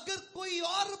thing अगर कोई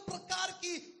और प्रकार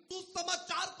की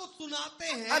सुसमाचार को सुनाते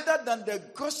हैं other than the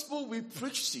gospel we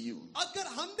preach to you, अगर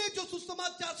हमने जो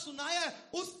सुसमाचार सुनाया है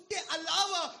उसके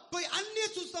अलावा कोई अन्य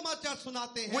सुसमाचार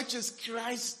सुनाते हैं which is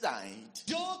Christ died,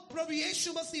 जो प्रभु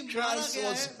यीशु मसीह मारा Christ गया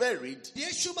was है, buried,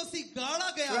 यीशु मसीह गाड़ा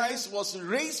गया है, Christ was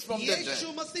raised from the Yeshu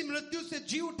dead मसीह मृत्यु से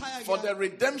जी उठाया for गया the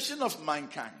redemption of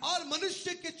mankind. और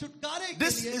मनुष्य के छुटकारे के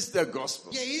This लिए is the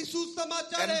gospel. यही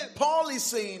सुसमाचार है. And Paul is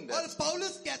saying और that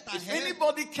पौलुस कहता if है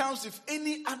anybody comes with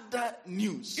any other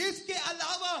news, इसके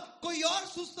अलावा कोई और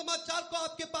सुसमाचार को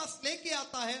आपके पास लेके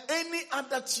आता है, any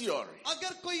other theory,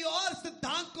 अगर कोई और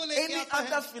सिद्धांत को लेके any आता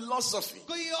other है, philosophy,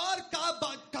 कोई और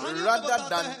कहानी को rather बताता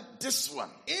than है, this one,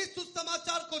 इस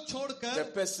सुसमाचार को the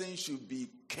छोड़कर person should be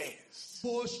cursed.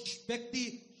 वो व्यक्ति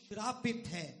श्रापित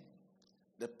है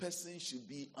The person should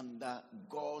be under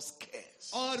God's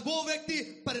curse. और वो व्यक्ति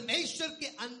परमेश्वर के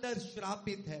अंदर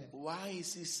श्रापित है. Why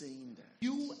is he saying that?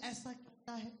 क्यों ऐसा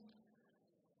कहता है?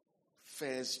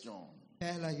 First John.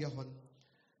 पहला यूहन्ना.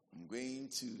 I'm going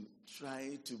to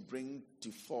try to bring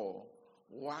to fore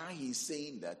why he's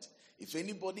saying that if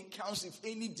anybody comes with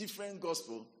any different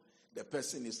gospel, the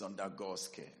person is under God's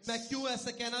care. मैं क्यों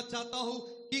ऐसा कहना चाहता हूं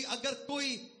कि अगर कोई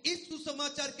इस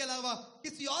सुसमाचार के अलावा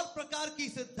किसी और प्रकार की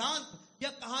सिद्धांत या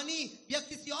कहानी या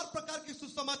किसी और प्रकार के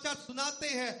सुसमाचार सुनाते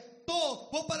हैं तो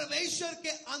वो परमेश्वर के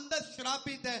अंदर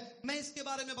श्रापित है. मैं इसके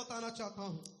बारे में बताना चाहता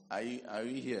हूं. Are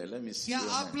you here? Let me see. क्या your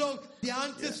आप hand. लोग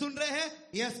ध्यान से सुन रहे हैं?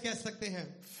 यस कह सकते हैं.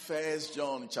 First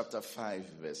John chapter 5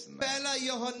 verse 9. पहला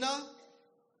यूहन्ना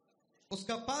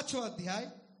उसका 5वां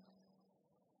अध्याय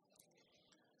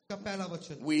का पहला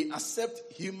वचन. We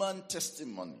accept human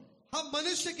testimony, हम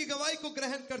मनुष्य की गवाही को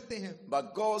ग्रहण करते हैं,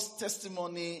 but God's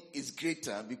testimony is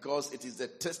greater because it is the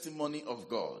testimony of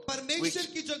God, परमेश्वर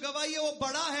की जो गवाही है वो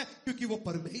बड़ा है क्योंकि वो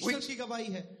परमेश्वर की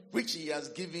गवाही है which he has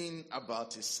given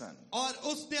about his son. और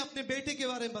उसने अपने बेटे के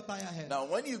बारे में बताया है. Now,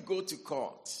 when you go to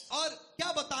court और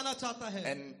क्या बताना चाहता है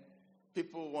and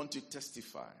people want to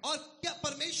testify और क्या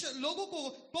परमेश्वर लोगों को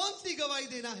कौन सी गवाही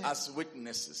देना है as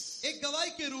witnesses, एक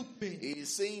गवाही के रूप में, he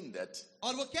is saying that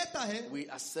और वो कहता है we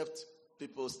accept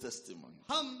people's testimony.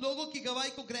 हम लोगों की गवाही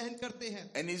को ग्रहण करते हैं.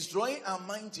 And he's drawing our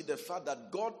mind to the fact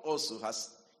that God also has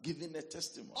given a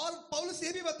testimony. और पौलुस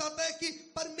ये भी बताता है कि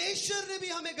परमेश्वर ने भी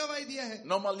हमें गवाही दिया है.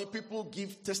 Normally people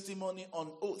give testimony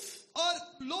on oath. और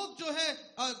लोग जो है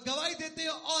गवाही देते हैं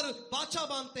और वाचा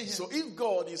बांधते हैं. So if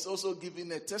God is also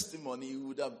giving a testimony,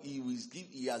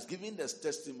 he has given this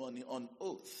testimony on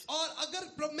oath. और अगर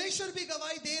परमेश्वर भी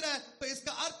गवाही दे रहा है तो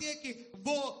इसका अर्थ ये कि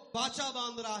वो वाचा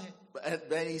बांध रहा है. But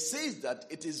when he says that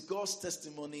it is God's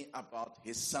testimony about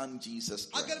his son Jesus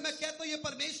Christ. अगर मैं कहता हूं ये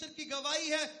परमेश्वर की गवाही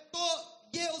है तो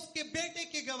ये उसके बेटे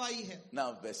की गवाही है.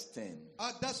 Now verse 10.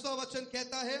 10वां वचन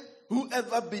कहता है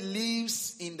Whoever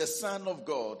believes in the Son of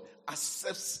God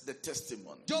accepts the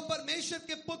testimony. जो परमेश्वर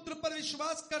के पुत्र पर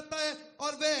विश्वास करता है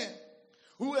और वह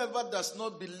Whoever does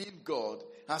not believe God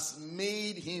has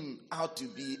made him out to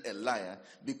be a liar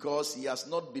because he has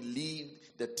not believed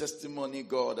the testimony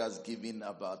God has given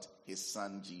about his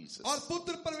son Jesus. और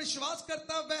पुत्र पर विश्वास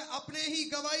करता वह अपने ही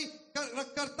गवाही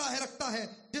रखता है.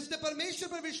 जिसने परमेश्वर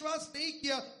पर विश्वास नहीं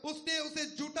किया उसने उसे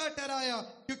झूठा ठहराया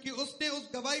क्योंकि उसने उस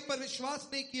गवाही पर विश्वास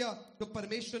नहीं किया तो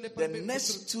परमेश्वर ने. The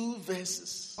next two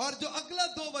verses और जो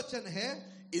अगला 2 वचन है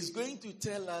is going to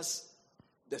tell us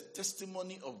the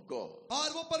testimony of God और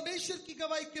वो परमेश्वर की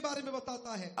गवाही के बारे में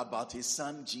बताता है, about his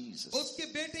son Jesus. उसके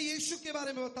बेटे यीशु के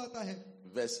बारे में बताता है.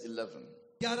 Verse 11.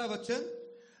 11 वचन.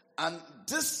 And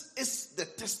this is the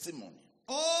testimony.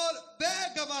 और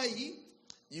वह गवाही,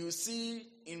 You see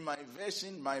in my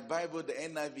version, my Bible, the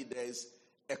NIV, there is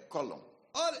a column.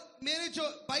 और मेरे जो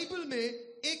बाइबल में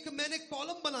एक मैंने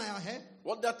कॉलम बनाया है.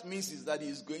 What that means is that he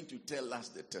is going to tell us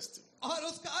the testimony. और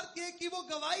उसका अर्थ ये कि वो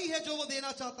गवाही है जो वो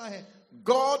देना चाहता है.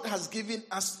 God has given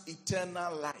us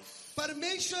eternal life.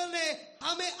 परमेश्वर ने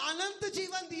हमें अनंत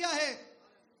जीवन दिया है.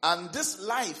 And this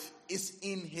life is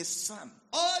in his son.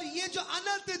 और ये जो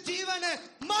अनंत जीवन है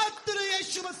मात्र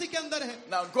यीशु मसीह के अंदर है.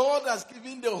 Now God has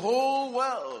given the whole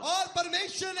world और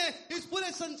परमेश्वर ने इस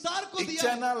पूरे संसार को दिया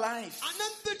है, eternal life.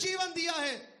 अनंत जीवन दिया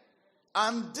है.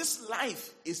 And this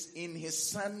life is in his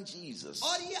son Jesus.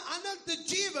 और ये अनंत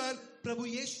जीवन प्रभु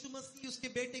यीशु मसीह उसके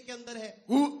बेटे के अंदर है.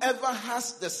 Whoever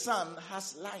has the son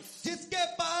has life. जिसके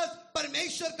पास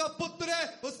परमेश्वर का पुत्र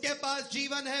है उसके पास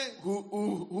जीवन है.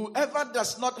 Whoever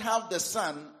does not have the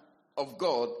son of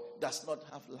God does not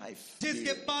have life.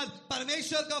 जिसके पास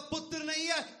परमेश्वर का पुत्र नहीं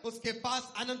है उसके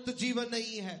पास अनंत जीवन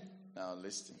नहीं है. Now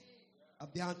listen.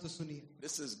 अब ध्यान से सुनिए.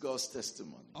 This is God's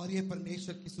testimony और ये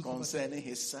परमेश्वर की सुसमाचार concerning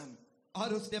his son.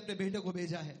 और उसने अपने बेटे को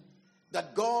भेजा है.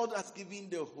 That God has given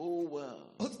the whole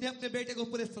world उसने अपने बेटे को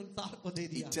पूरे संसार को दे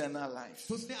दिया. eternal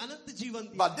life. उसने अनंत जीवन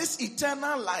दिया. But this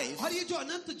eternal life और ये जो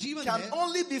अनंत जीवन can है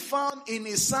only be found in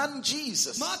his son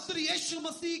Jesus. मात्र यीशु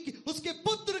मसीह की उसके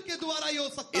पुत्र के द्वारा ही हो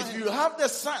सकता If है. you have the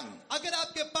son, अगर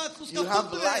आपके पास उसका you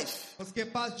have पुत्र है life. उसके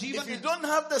पास जीवन If you है. don't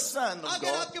have the son of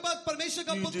अगर God, आपके पास परमेश्वर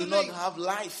का you पुत्र do not नहीं, have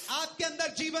life. आपके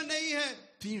अंदर जीवन नहीं है,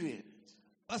 Period.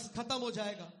 बस खत्म हो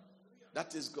जाएगा.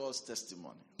 That is God's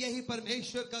testimony. यही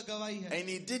परमेश्वर का गवाही है. And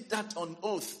he did that on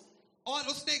oath. और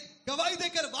उसने गवाही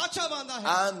देकर वाचा बांधा है.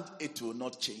 And it will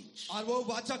not change. और वो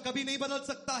वाचा कभी नहीं बदल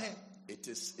सकता है. It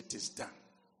is done.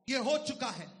 ये हो चुका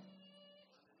है.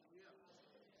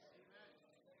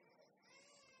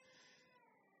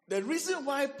 The reason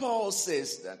why Paul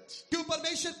says that, क्यों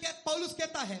पौलुस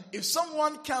कहता है if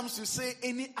someone comes to say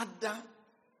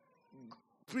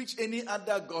preach any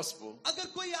other gospel, अगर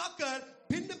कोई आकर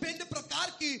भिन्न भिन्न प्रकार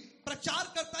की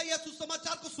प्रचार करता है या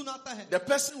सुसमाचार को सुनाता है the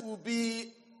person will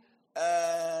be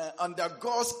under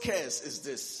God's curse is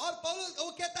this. और पौलुस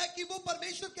वो कहता है कि वो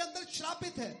परमेश्वर के अंदर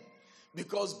श्रापित है,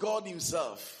 Because God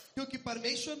himself क्योंकि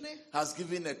परमेश्वर ने has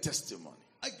given a testimony.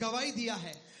 गवाही दिया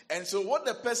है. And so what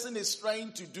the person is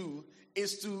trying to do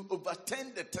is to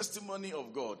overturn the testimony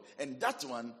of God. And that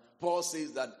one, Paul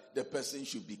says that the person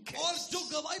should be और cursed. जो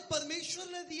गवाही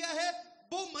परमेश्वर ने दिया है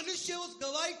वो मनुष्य उस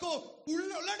गवाही को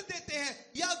उलट देते हैं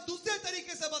या दूसरे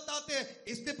तरीके से बताते हैं,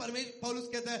 इसलिए पौलुस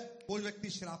कहता है वो व्यक्ति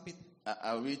श्रापित है.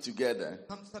 Are we together?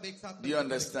 हम सब एक साथ Do you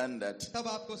understand that? तब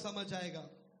आपको समझ आएगा.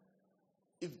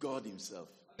 If God himself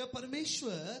अगर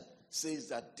परमेश्वर says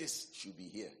that this should be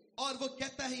here, और वो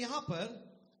कहता है यहाँ पर,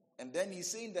 and then he's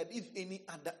saying that if any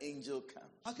other angel comes,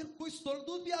 अगर कोई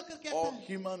स्वर्गदूत भी आकर कहता or है,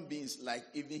 human beings like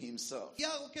even himself, या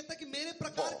वो कहता है कि मेरे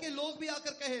प्रकार के लोग भी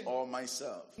आकर कहे, or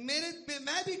myself,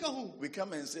 मैं भी कहूँ, we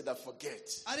come and say that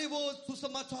forget. अरे वो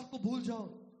सुसमाचार को भूल जाओ,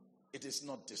 It is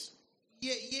not this one.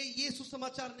 ये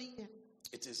सुसमाचार नहीं है,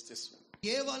 It is this one.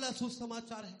 ये वाला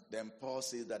सुसमाचार है. Then Paul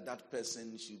says that that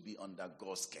person should be under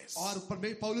God's curse. और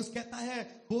पौलुस कहता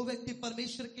है वो व्यक्ति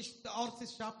परमेश्वर की ओर से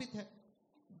शापित है.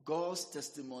 God's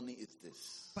testimony is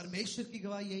this. परमेश्वर की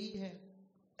गवाही यही है.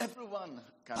 Everyone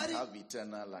can have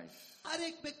eternal life, हर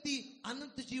एक व्यक्ति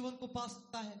अनंत जीवन को पा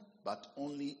सकता है, but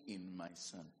only in my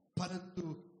son.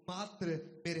 परंतु मात्र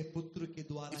मेरे पुत्र के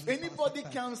द्वारा If ही पा anybody सकता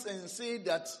है. comes and say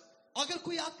that अगर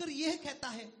कोई आकर यह कहता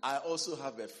है I also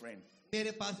have a friend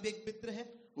मेरे पास भी एक मित्र है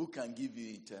who can give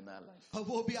you eternal life, और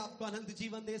वो भी आपको अनंत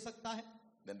जीवन दे सकता है,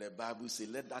 then the Bible says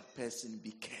let that person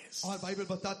be cursed. और बाइबल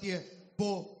बताती है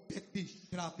वो व्यक्ति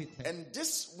श्रापित है. And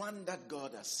this one that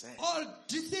God has said, और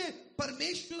जिसे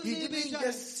परमेश्वर he ने didn't भेजा है,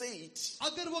 just say it,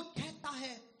 अगर वो कहता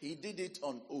है he did it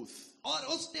on oath. और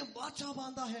उसने वाचा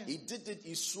बांधा है, He did it,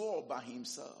 he swore by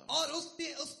himself. और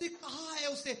उसने कहा है,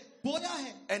 उसे बोला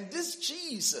है. And this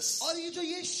Jesus, और ये जो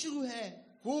यीशु है,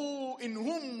 in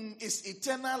whom is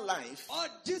eternal life, और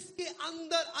जिसके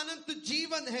अंदर अनंत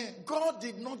जीवन है, God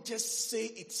did not just say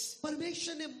it.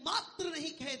 परमेश्वर ने मात्र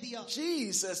नहीं कह दिया,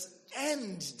 Jesus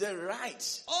earned the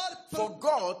right और for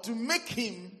God to make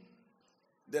him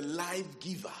the life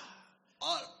giver.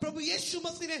 और प्रभु यीशु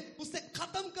मसीह ने उसे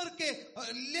खत्म करके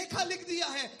लेखा लिख दिया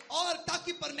है, और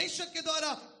ताकि परमेश्वर के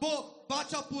द्वारा वो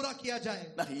वाचा पूरा किया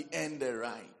जाए. Now he earned the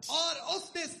right. और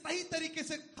उसने सही तरीके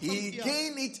से खत्म He किया,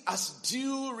 gained it as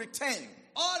due return.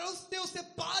 और उसने उसे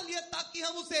पा लिया ताकि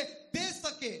हम उसे दे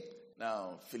सके.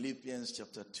 Now Philippians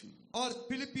chapter 2. और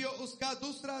फिलिपियों उसका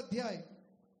 2 अध्याय.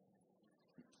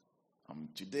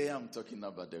 Today I'm talking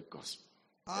about the gospel.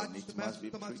 आज And it मैं must be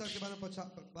समाचार के preached बारे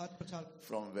में बात प्रचार.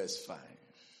 from verse 5.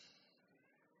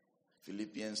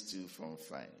 Philippians 2 from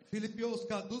 5. फिलिपियों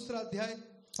उसका 2 अध्याय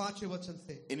 5वें वचन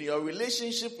से. In your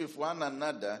relationship with one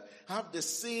another, have the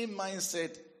same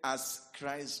mindset as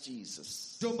Christ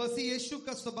Jesus, जो मसीह यीशु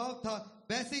का स्वभाव था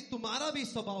वैसे ही तुम्हारा भी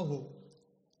स्वभाव हो,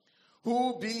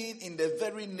 who being in the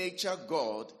very nature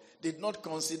God, did not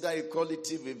consider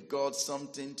equality with God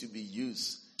something to be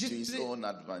used to his own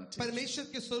advantage. परमेश्वर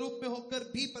के स्वरूप में होकर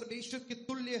भी परमेश्वर के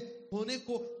तुल्य होने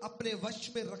को अपने वश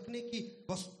में रखने की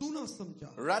वस्तु न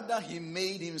समझा. Rather, he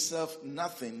made himself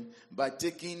nothing by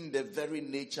taking the very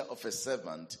nature of a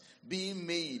servant, being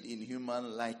made in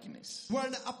human likeness.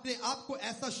 वर्ण अपने आप को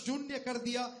ऐसा शून्य कर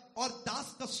दिया और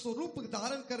दास का स्वरूप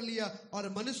धारण कर लिया और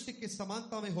मनुष्य की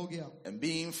समानता में हो गया. And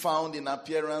being found in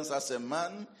appearance as a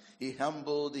man, he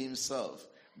humbled himself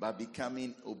by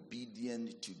becoming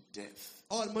obedient to death.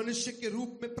 और मनुष्य के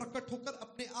रूप में प्रकट होकर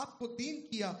अपने आप को दीन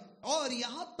किया और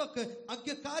यहाँ तक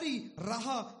आज्ञाकारी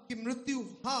रहा कि मृत्यु,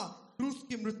 क्रूस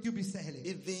की मृत्यु भी सह ले.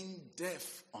 Even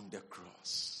death on the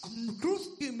cross. क्रूस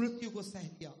की मृत्यु को सह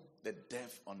लिया. The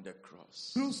death on the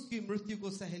cross. क्रूस की मृत्यु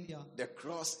को सह लिया. The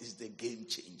cross is the game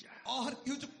changer. और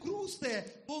ये जो क्रूस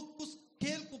है वो उस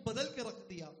खेल को बदल के रख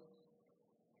दिया.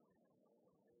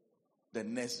 The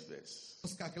next verse.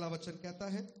 उसका अगला वचन कहता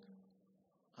है,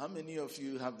 How many of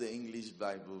you have the English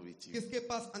Bible with you? किसके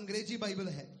पास अंग्रेजी बाइबल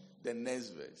है? The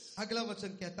next verse. अगला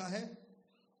वचन कहता है,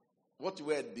 What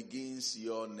word begins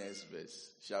your next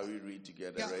verse? Shall we read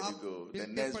together? क्या Ready, आप go. The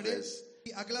मिलके next पढ़े verse.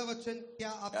 कि अगला वचन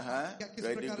क्या आप क्या किस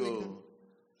Ready, प्रकार लिखा? go.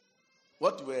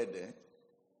 What word?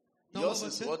 नौवां Yours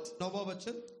is वचन, what? नौवां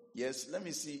वचन. Yes, let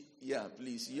me see. Yeah,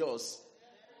 please. Yours.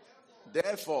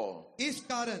 Therefore. इस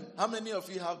कारण. How many of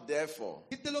you have therefore?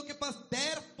 कितने लोग के पास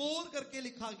therefore करके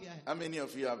लिखा गया है? How many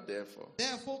of you have therefore?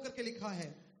 therefore करके लिखा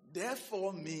है.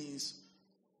 Therefore means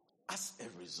as a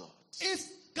result. इस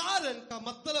कारण का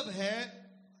मतलब है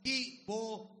कि वो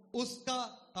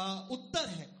उसका उत्तर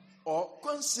है. Or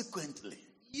consequently.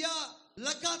 या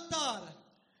लगातार.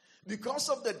 Because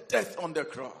of the death on the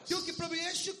cross. क्योंकि प्रभु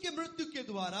यीशु के मृत्यु के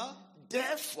द्वारा.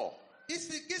 Therefore.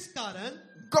 किस कारण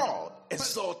God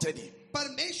exalted him.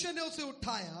 परमेश्वर ने उसे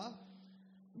उठाया,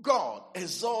 God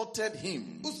exalted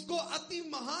him उसको अति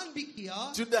महान भी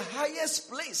किया to the highest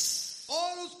place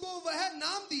और उसको वह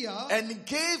नाम दिया and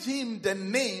gave him the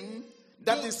name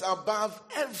that is above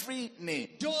every name.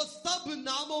 जो सब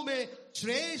नामों में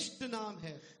श्रेष्ठ नाम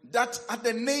है. That at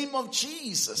the name of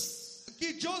Jesus,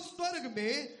 कि जो स्वर्ग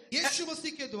में यीशु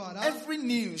मसीह के द्वारा every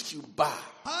knee should bow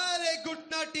हर एक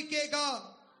घुटना टिकेगा,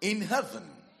 in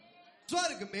heaven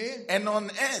स्वर्ग में and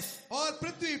on earth और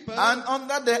पृथ्वी पर and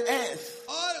under the earth,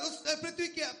 और उस पृथ्वी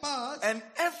के पास, and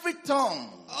every tongue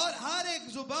और हर एक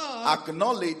जुबान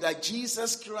acknowledge that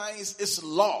Jesus Christ is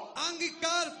Lord,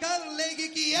 अंगीकार कर लेगी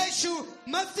कि यीशु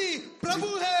मसीह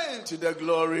प्रभु है. to the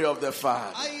glory of the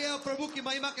Father. आइए प्रभु की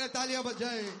महिमा के लिए तालियां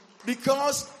बजाएं.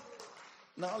 Because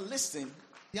now listen,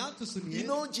 ध्यान से सुनिए. you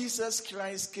know Jesus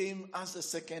Christ came as the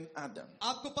second Adam.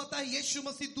 आपको पता है यीशु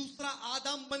मसीह दूसरा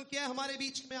आदम बन के हमारे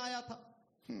बीच में आया था.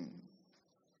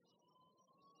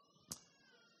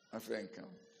 My friend come.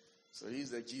 So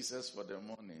he's the Jesus for the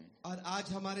morning. और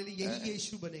आज हमारे लिए यही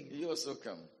यीशु बनेंगे. You also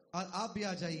come. और आप भी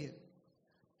आ जाइए.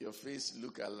 Your face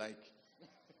look alike.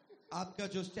 आपका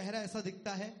जो चेहरा ऐसा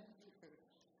दिखता है.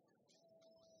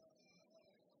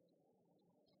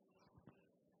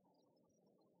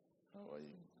 How are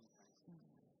you?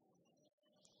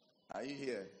 Are you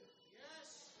here?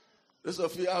 Yes. Those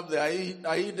of you up there,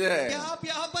 are you there? क्या आप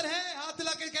यहाँ पर हैं? हाथ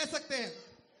हिला के कह सकते हैं.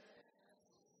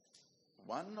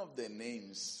 One of the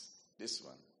names, this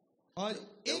one. और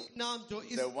एक नाम जो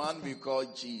इस The one we call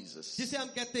Jesus. जिसे हम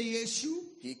कहते हैं यीशु.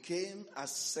 He came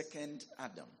as second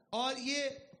Adam. और ये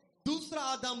दूसरा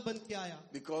आदम बन के आया.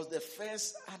 Because the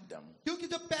first Adam क्योंकि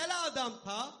जो पहला आदम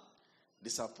था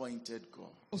disappointed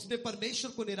God. उसने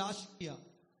परमेश्वर को निराश किया.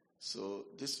 So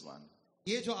this one,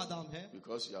 ये जो आदम है,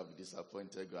 because you have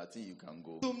disappointed God, I think you can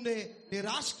go. तुमने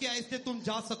निराश किया इसलिए तुम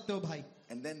जा सकते हो भाई.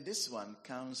 And then this one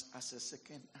comes as a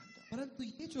second Adam. परंतु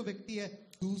ये जो व्यक्ति है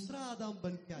दूसरा आदम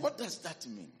बन के आया. What does that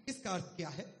mean? इसका अर्थ क्या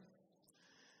है?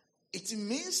 It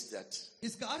means that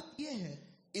इसका अर्थ ये है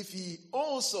if he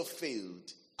also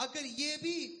failed, अगर ये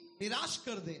भी निराश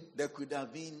कर दे there could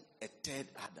have been a third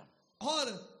Adam.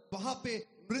 और वहां पे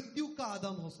मृत्यु का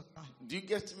आदम हो सकता है. Do you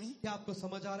get me? क्या आपको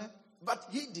समझ आ रहा है? But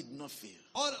he did not fail.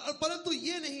 और परंतु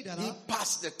ये नहीं डरा. He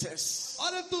passed the test.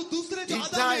 और तू दूसरे जो He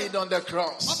आदम died है on the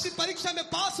cross. अपनी परीक्षा में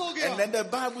पास हो गया. And then the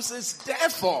Bible says,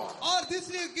 therefore, और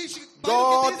तीसरे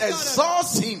God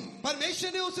exalts him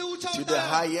परमेश्वर ने उसे ऊंचा to the उठाया,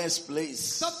 highest place.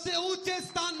 सबसे ऊंचे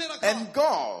स्थान में रखा. And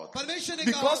God, परमेश्वर ने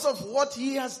because कहा of what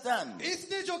he has done,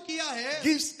 इसने जो किया है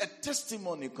gives a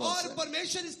testimony और concerning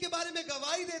परमेश्वर इसके बारे में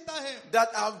गवाही देता है that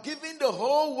I've given the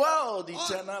whole world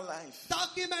eternal life.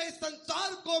 ताकि मैं इस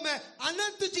संसार को मैं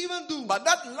अनंत जीवन दूं. But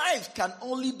that life can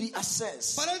only be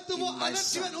accessed परंतु वो in my अनंत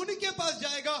जीवन Son. उन्हीं के पास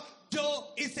जाएगा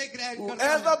जो इसे ग्रहण करता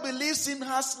Whoever है. believes him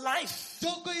has life.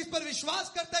 जो कोई इस पर विश्वास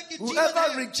करता है कि जीवन Whoever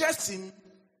है, rejects him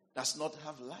does not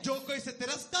have life. जो कोई इसे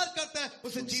तिरस्कार करता है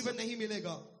उसे जीवन नहीं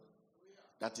मिलेगा.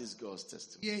 That is God's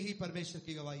testimony. यही परमेश्वर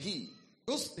की गवाही. He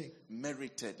उसने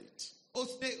merited it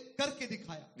उसने करके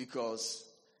दिखाया because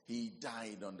he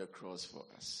died on the cross for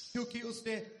us. क्योंकि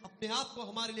उसने अपने आप को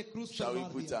हमारे लिए क्रूस पर Shall we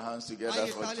मार put दिया. our hands together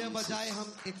आइए for तालियां Jesus? बजाएं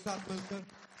हम एक साथ मिलकर.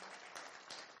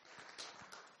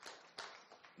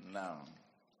 Now,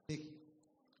 देखिए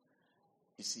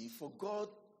you see, for God,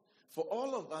 for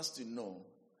all of us to know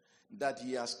that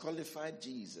he has qualified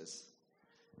Jesus,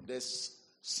 there's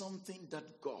something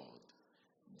that God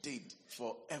did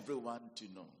for everyone to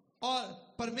know.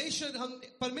 और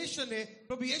परमेश्वर ने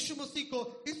प्रभु यीशु मसीह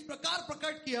को इस प्रकार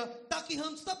प्रकट किया ताकि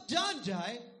हम सब जान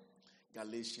जाए.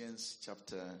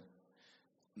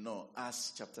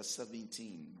 Acts chapter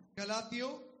 17.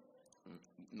 गलातियों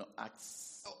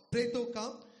Acts प्रेतों का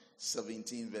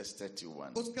 17 verse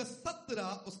 31. उसका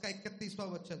 17 उसका 31वां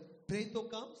वचन. प्रेतों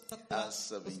का 17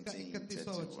 Acts उसका 17,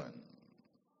 31वां 31. वचन.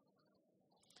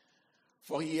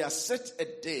 For he has set a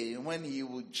day when he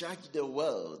will judge the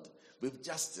world with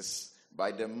justice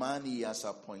by the man he has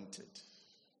appointed.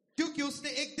 क्योंकि उसने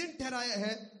एक दिन ठहराया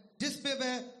है जिसमें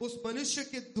वह उस मनुष्य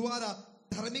के द्वारा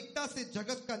धार्मिकता से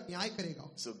जगत का न्याय करेगा.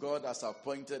 So God has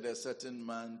appointed a certain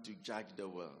man to judge the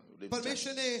world with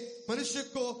परमेश्वर ने justice. मनुष्य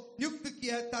को नियुक्त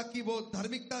किया है ताकि वो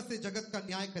धार्मिकता से जगत का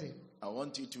न्याय करे. I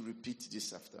want you to repeat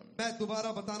this after me. मैं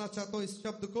दोबारा बताना चाहता हूँ इस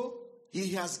शब्द को.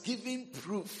 He has given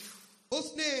proof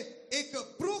उसने एक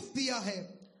प्रूफ दिया है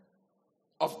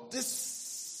of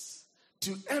this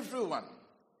to everyone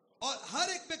और हर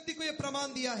एक व्यक्ति को यह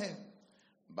प्रमाण दिया है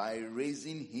by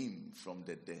raising him from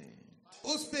the dead.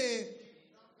 उसने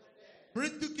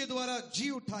मृत्यु के द्वारा जी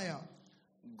उठाया.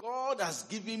 God has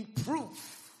given proof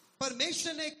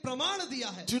परमेश्वर ने एक प्रमाण दिया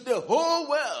है to the whole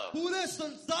world पूरे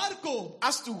संसार को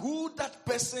as to who that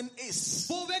person is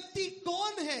वो व्यक्ति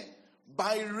कौन है,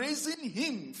 by raising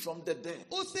him from the dead.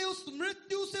 उसे उस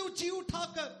मृत्यु से जी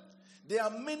उठाकर. There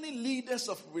are many leaders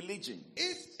of religion.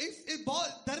 इस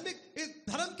बहुत धार्मिक इस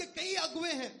धर्म के कई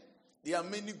अगुवे हैं. There are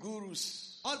many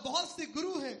gurus. और बहुत से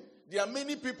गुरु हैं. There are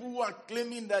many people who are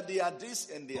claiming that they are this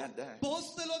and they are that. बहुत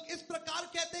से लोग इस प्रकार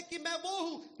कहते हैं कि मैं वो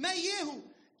हूँ, मैं ये हूँ.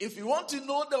 If you want to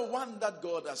know the one that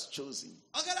God has chosen,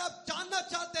 अगर आप जानना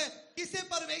चाहते हैं किसे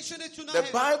परमेश्वर ने चुना the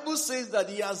है, Bible says that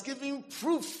He has given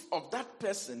proof of that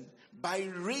person by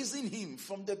raising him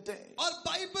from the dead. और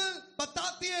बाइबल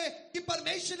बताती है कि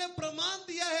परमेश्वर ने प्रमाण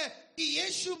दिया है कि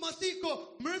यीशु मसीह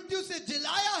को मृत्यु से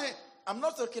जिलाया है. I'm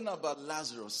not talking about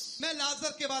Lazarus. मैं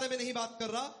लाजर के बारे में नहीं बात कर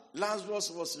रहा.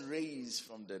 Lazarus was raised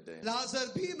from the dead.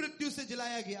 लाजर भी मृत्यु से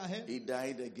जिलाया गया है. He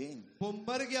died again. वो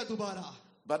मर गया दोबारा.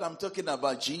 But I'm talking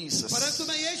about Jesus. परंतु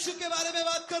मैं यीशु के बारे में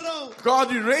बात कर रहा हूँ.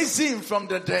 God raised him from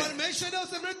the dead परमेश्वर ने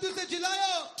उसे मृत्यु से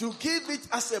जिलाया to give it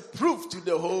as a proof to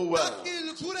the whole world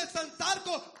ताकि पूरे संसार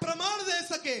को प्रमाण दे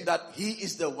सके that he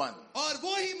is the one, और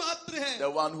वो ही मात्र है the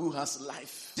one who has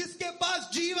life जिसके पास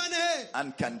जीवन है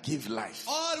and can give life.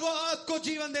 और वो आपको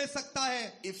जीवन दे सकता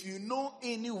है. If you know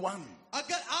anyone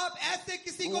अगर आप ऐसे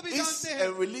किसी who को भी is जानते a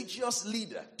हैं religious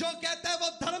leader जो कहता है वो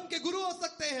धर्म के गुरु हो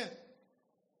सकते हैं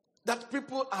that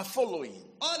people are following,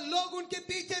 और लोग उनके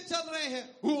पीछे चल रहे हैं,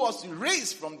 who was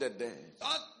raised from the dead,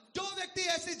 और जो व्यक्ति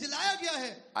ऐसे जिलाया गया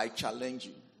है, I challenge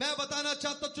you. मैं बताना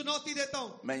चाहता हूँ, चुनौती देता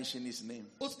हूँ. Mention his name.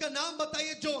 उसका नाम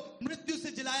बताइए जो मृत्यु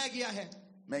से जिलाया गया है.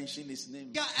 Mention his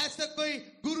name. क्या ऐसा कोई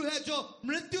गुरु है जो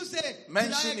मृत्यु से Mention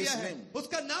जिलाया his गया है? name.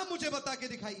 उसका नाम मुझे बता के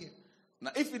दिखाइए. Now,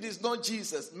 if it is not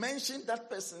Jesus, mention that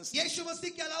person's name. यीशु मसीह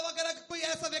के अलावा अगर कोई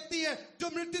ऐसा व्यक्ति है जो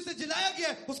मृत्यु से जिलाया गया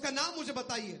है, उसका नाम मुझे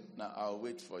बताइए. Now, I'll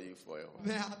wait for you for a while.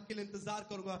 मैं आपके लिए इंतजार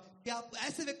करूंगा कि आप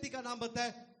ऐसे व्यक्ति का नाम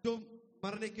बताएं जो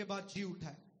मरने के बाद जी उठा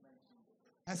है.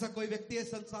 ऐसा कोई व्यक्ति है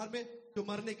संसार में जो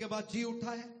मरने के बाद जी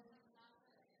उठा है?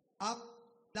 आप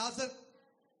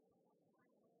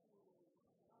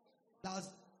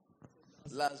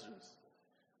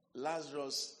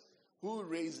Lazarus. Who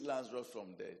raised Lazarus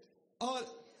from dead? और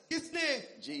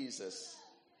किसने Jesus.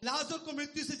 लाजर को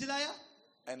मृत्यु से जिलाया?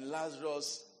 And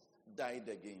Lazarus died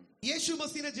again. यीशु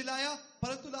मसीह ने जिलाया,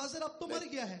 परंतु लाजर अब तो मर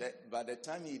गया है. By the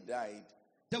time he died,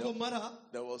 जब वो मरा,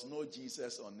 there was no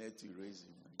Jesus on earth to raise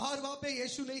him. और वहां पे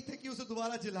यीशु नहीं थे कि उसे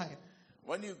दोबारा जिलाए.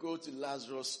 When you go to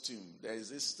Lazarus' tomb, there is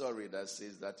this story that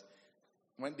says that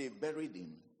when they buried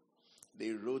him,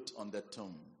 they wrote on the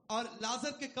tomb. और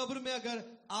लाजर के कब्र में अगर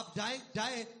आप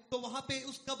जाए तो वहां पे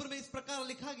उस कब्र में इस प्रकार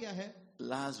लिखा गया है,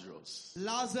 Lazarus,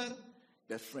 Lazarus,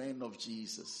 the friend of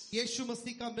Jesus, यीशु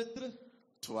मसीह का मित्र,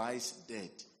 twice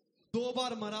dead. 2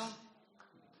 बार मरा.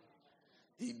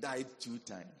 He died 2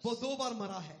 times. वो 2 बार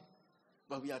मरा है.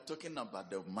 But we are talking about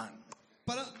the man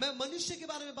पर मैं मनुष्य के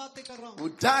बारे में बातें कर रहा हूँ who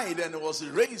died and was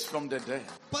raised from the dead.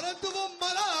 परंतु वो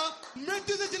मरा,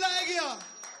 मृत्यु से जिलाया गया.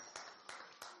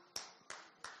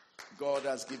 God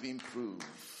has given proof.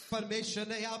 परमेश्वर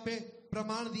ने यहाँ पे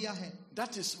प्रमाण दिया है.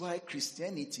 That is why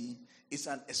Christianity is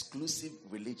an exclusive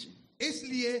religion.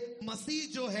 इसलिए मसीह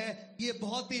जो है ये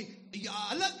बहुत ही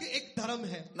अलग एक धर्म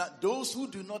है. Now, those who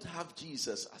do not have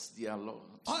Jesus as their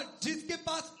Lord, और जिसके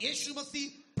पास यीशु मसीह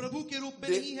प्रभु के रूप में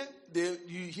नहीं है,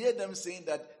 you hear them saying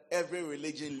that every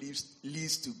religion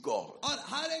leads to God. और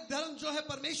हर एक धर्म जो है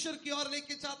परमेश्वर की ओर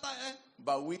लेके जाता है.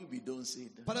 But we don't say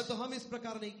that. परंतु हम इस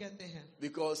प्रकार नहीं कहते हैं.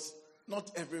 Because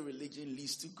not every religion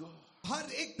leads to God.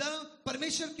 हर एक धर्म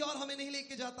परमेश्वर की ओर हमें नहीं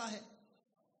लेके जाता है.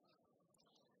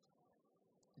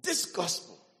 This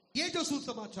gospel ये जो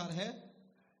सुसमाचार है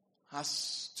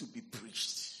has to be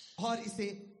preached. और इसे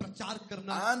प्रचार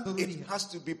करना And जरूरी it है. has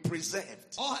to be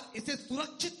preserved. और इसे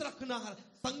सुरक्षित रखना,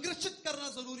 संरक्षित करना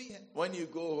जरूरी है. When you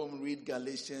go home, read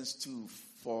Galatians 2,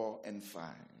 4 and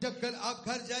 5. जब आप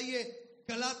घर जाइए,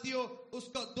 गलातियों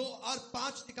उसका 2 और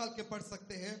 5 निकाल के पढ़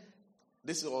सकते हैं.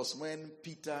 This was when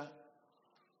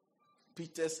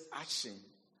Peter's action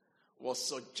was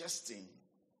suggesting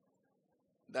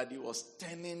that he was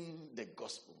turning the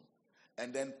gospel.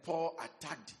 And then Paul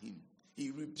attacked him. He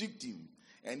rebuked him.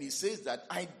 And he says that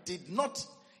I did not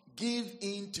give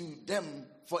in to them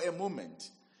for a moment,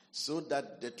 so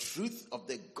that the truth of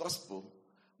the gospel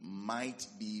might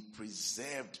be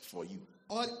preserved for you.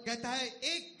 और कहता है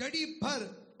एक घड़ी भर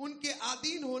उनके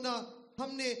अधीन होना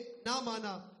हमने ना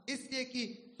माना, इसलिए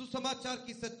कि सुसमाचार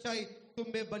की सच्चाई तुम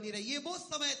में बनी रही. ये वो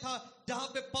समय था जहां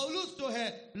पे पौलुस जो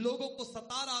है लोगों को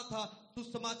सता रहा था,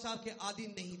 सुसमाचार के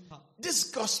अधीन नहीं था. this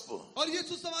gospel और ये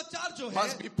सुसमाचार जो है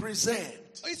must be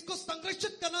preserved. इसको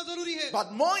संरक्षित करना जरूरी है.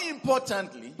 But more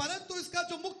importantly, परंतु इसका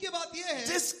जो मुख्य बात ये है,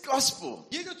 this gospel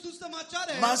ये जो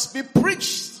सुसमाचार है must be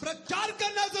preached. प्रचार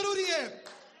करना जरूरी है.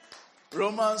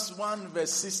 Romans 1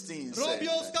 verse 16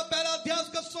 रोमियो says, उसका पहला अध्याय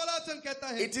उसका 16 वचन कहता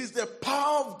है, it is the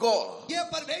power of God ये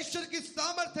परमेश्वर की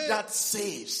सामर्थ है that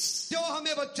saves. जो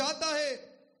हमें बचाता है.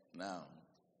 Now,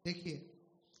 देखिए,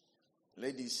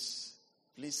 ladies,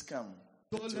 please come.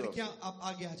 दो लड़कियां आप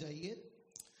आगे आ जाइए.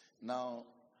 Now,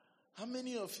 how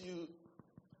many of you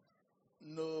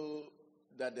know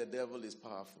that the devil is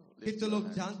powerful? कितने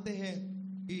लोग जानते हैं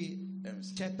कि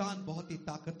शैतान बहुत ही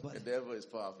ताकतवर The है? devil is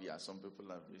powerful. Yeah, some people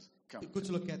have this. Come. कुछ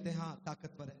लोग कहते हैं हाँ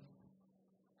ताकतवर है.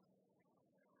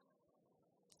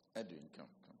 Edwin, come.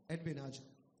 एडविन आ जाओ.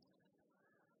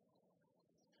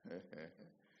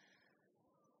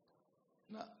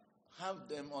 Now, have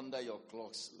them under your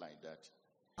clocks like that.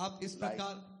 आप इस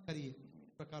प्रकार करिए,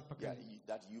 प्रकार Yeah, पकड़िए.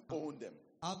 that you own them.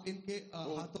 आप इनके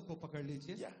हाथों को पकड़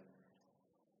लीजिए. Yeah.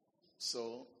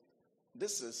 So,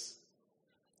 this is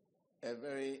a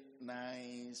very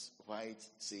nice white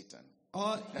Satan.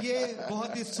 और ये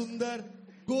बहुत ही सुंदर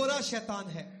गोरा शैतान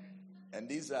है. And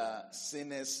these are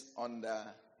sinners under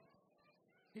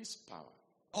his power.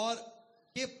 और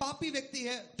ये पापी व्यक्ति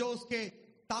है जो उसके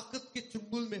ताकत के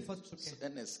चुंगल में फंस चुके So,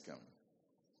 हैं. NS come.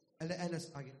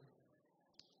 एनएस आगे.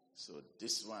 So,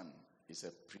 this one is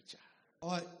a preacher.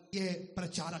 और ये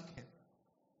प्रचारक है.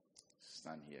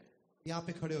 Stand here. यहाँ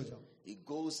पे खड़े हो जाओ. He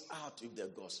goes out with the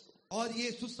gospel. और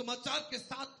ये सुसमाचार के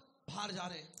साथ बाहर जा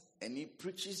रहे हैं. And he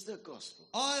preaches the gospel.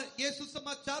 और ये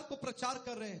सुसमाचार को प्रचार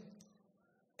कर रहे हैं.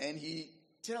 And he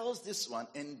tells this one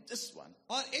and this one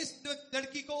और इस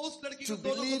लड़की को उस लड़की to को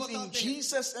दोनों को believe in बताते हैं,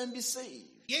 Jesus and be saved.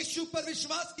 यीशु पर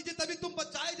विश्वास कीजिए तभी तुम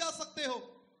बचाए जा सकते हो.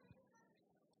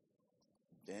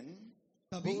 Then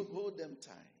तभी hold them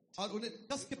tight. और उन्हें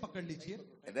कस के पकड़ लीजिए.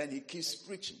 And then he keeps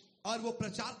preaching. और वो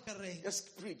प्रचार कर रहे हैं.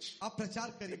 Just preach. आप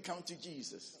प्रचार करिए. Come to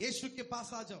Jesus. यीशु के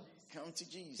पास आ जाओ. Come to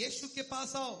Jesus. यीशु के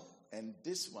पास आओ. And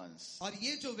these ones, और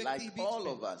ये जो व्यक्ति like बीच all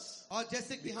में, of us, और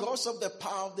जैसे कि हम, because of the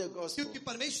power of the gospel, क्योंकि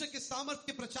परमेश्वर के सामर्थ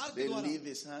के प्रचार के they द्वारा, leave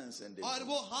his hands and they और go.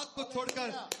 वो हाथ को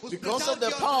छोड़कर उस Because प्रचार of the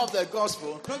की ओर power of the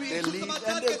gospel, Prabhu they Yeshu leave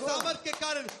समाचार and के they go. सामर्थ के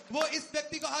कारण वो इस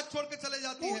व्यक्ति को हाथ छोड़कर चले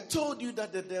जाती Who है. told you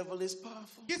that the devil is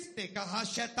powerful? किसने कहा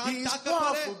शैतान He is ताकतवर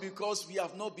powerful है? because we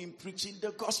have not been preaching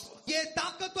the gospel. ये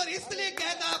ताकतवर इसलिए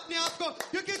कहता है अपने आप को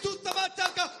क्योंकि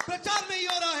सुसमाचार का प्रचार नहीं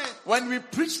हो रहा है. When we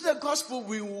preach the gospel,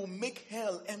 we will make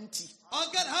hell empty.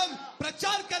 अगर हम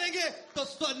प्रचार करेंगे तो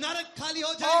नरक खाली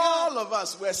हो जाएगा. All of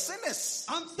us were sinners.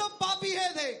 हम सब पापी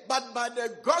है थे. But by the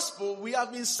gospel, we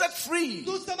have been set free.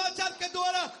 सुसमाचार के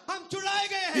द्वारा हम छुड़ाए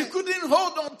गए He हैं. couldn't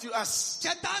hold on to us.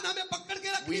 शैतान हमें पकड़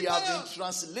के रख We नहीं have पाया. been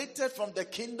translated from the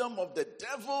kingdom of the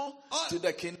devil to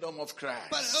the kingdom of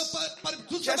Christ. पर Just by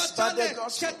सुसमाचार the ने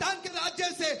gospel. शैतान के राज्य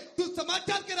से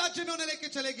सुसमाचार के राज्य में उन्हें लेके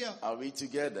चले गया. Are we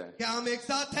together? क्या हम एक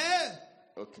साथ हैं?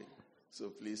 Okay. So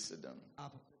please sit down.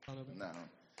 आप Now,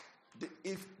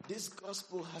 if this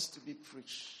gospel has to be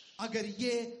preached, अगर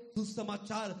ये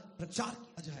सुसमाचार प्रचार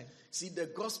किया जाए, see, the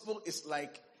gospel is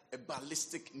like a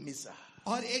ballistic missile.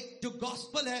 और एक जो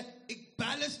गॉस्पल है एक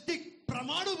बैलिस्टिक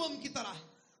परमाणु बम की तरह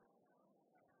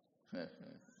है.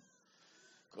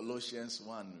 Colossians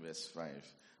 1 verse 5.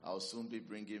 I'll soon be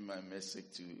bringing my message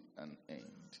to an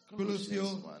end.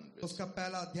 कुलुस्सियों 1 verse उसका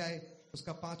पहला अध्याय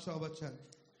उसका 5वां वचन.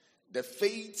 The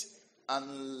faith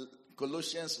and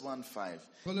Colossians 1:5.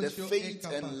 The Colossians faith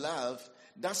 1:5. and love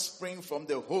that spring from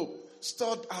the hope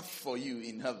stored up for you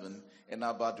in heaven and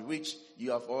about which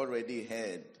you have already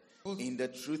heard in the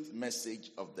truth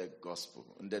message of the gospel.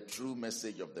 In the true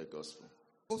message of the gospel.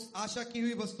 उस आशा की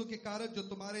हुई वस्तु के कारण जो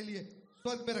तुम्हारे लिए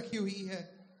स्वर्ग में रखी हुई है,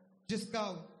 जिसका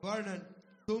वर्णन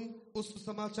तुम उस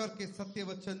समाचार के सत्य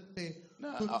वचन से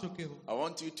सुन चुके हो. I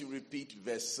want you to repeat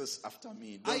verses after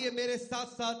me. आइए मेरे साथ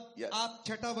साथ Yes. आप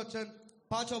छठा वचन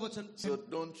 5वां वचन. So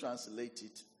don't translate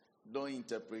it, don't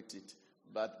interpret it.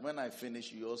 But when I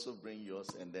finish, you also bring yours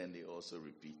and then they also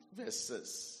repeat.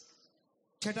 Verses.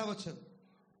 छठा वचन.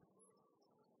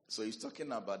 So he's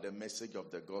talking about the message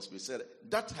of the gospel. He said,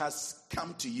 that has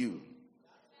come to you.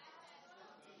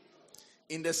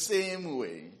 In the same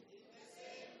way,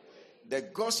 the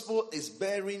gospel is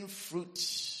bearing fruit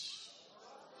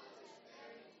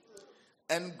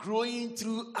and growing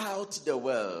throughout the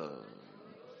world,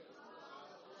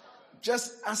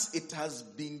 just as it has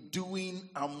been doing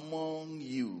among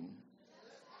you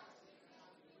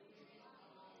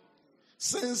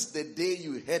since the day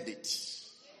you heard it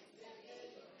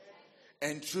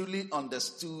and truly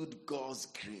understood God's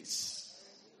grace.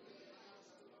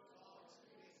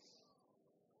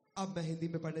 अब मैं हिंदी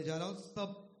में पढ़ने जा रहा हूँ.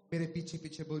 सब मेरे पीछे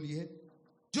पीछे बोलिए,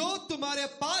 जो तुम्हारे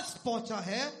पास पहुंचा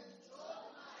है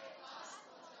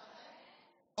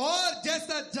और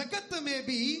जैसा जगत में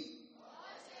भी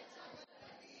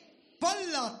फल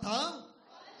लाता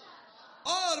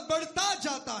और बढ़ता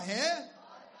जाता है,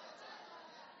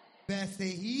 वैसे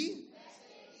ही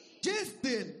जिस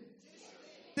दिन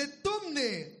से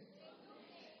तुमने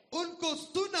उनको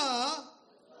सुना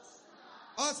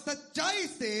और सच्चाई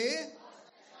से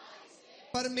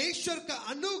परमेश्वर का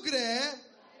अनुग्रह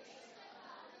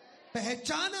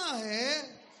पहचाना है,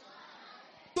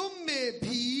 तुम में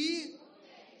भी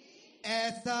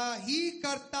ऐसा ही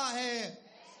करता है.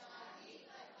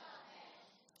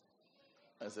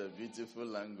 That's a beautiful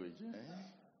language, eh?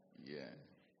 Yeah.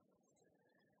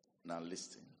 Now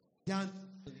listen.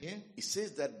 It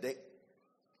says that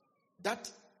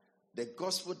the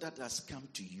gospel that has come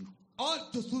to you, और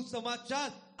जो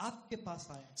सुसमाचार आपके पास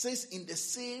आया, says in the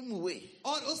same way,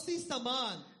 और उसी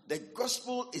समान the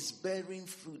gospel is bearing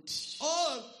fruit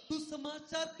और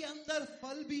सुसमाचार के अंदर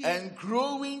फल भी है, and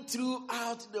growing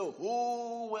throughout the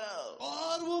whole world,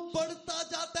 और वो बढ़ता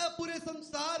जाता है पूरे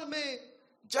संसार में,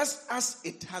 just as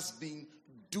it has been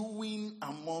doing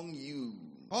among you.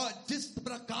 और जिस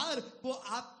प्रकार वो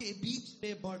आपके बीच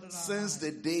में बढ़ रहा Since है,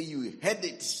 the day you heard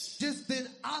it. जिस दिन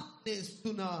आपने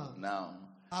सुना. Now,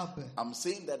 अब I'm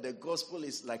saying that the gospel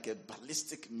is like a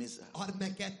ballistic missile. और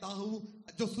मैं कहता हूँ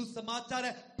जो सुसमाचार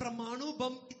है परमाणु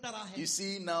बम की तरह है. You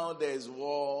see, now there is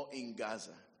war in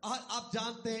Gaza. और आप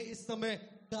जानते हैं इस समय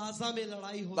गाजा में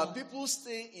लड़ाई हो रहा But है, people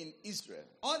stay in Israel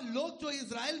और लोग जो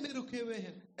इजराइल में रुके हुए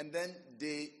हैं, and then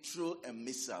they throw a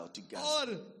missile to Gaza.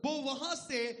 और वो वहां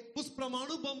से उस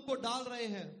परमाणु बम को डाल रहे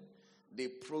हैं, They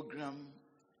program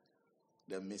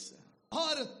the missile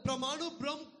और परमाणु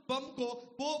बम को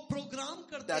वो प्रोग्राम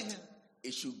करते that हैं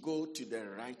it should go to the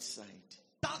right side.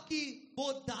 ताकि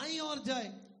वो दाईं ओर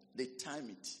जाए, They time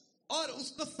it. और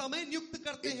उसको समय नियुक्त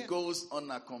करते It हैं goes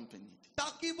unaccompanied.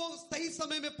 ताकि वो सही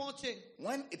समय में पहुंचे.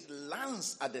 When it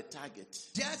lands at the target,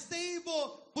 जैसे ही वो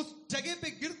उस जगह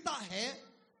पे गिरता है,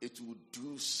 it will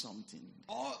do something.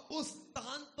 और उस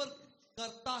स्थान पर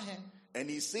करता है, And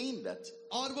he's saying that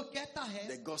और वो कहता है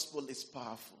the gospel is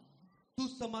powerful.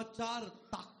 सुसमाचार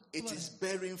It ताकतवर is है,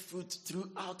 bearing fruit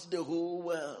throughout the whole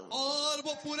world. और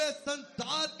वो पूरे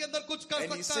संसार के अंदर कुछ कर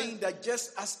And he's सकता है. saying that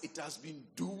just as it has been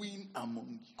doing among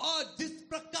you. और जिस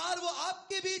प्रकार वो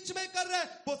आपके बीच में कर रहे हैं,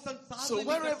 वो संसार So में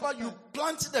भी कर wherever सकता you है.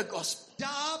 plant the gospel,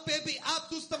 जहाँ पे भी आप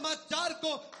सुसमाचार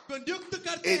को नियुक्त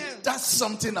करते हैं, it does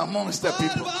something amongst the और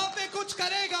people. वहाँ पे कुछ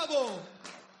करेगा वो,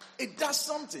 It does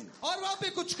something. और वहाँ पे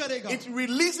कुछ करेगा, It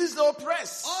releases the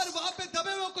oppressed. और वहाँ पे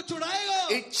दबे हुए को छुड़ाएगा,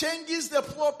 It changes the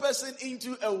poor person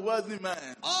into a wealthy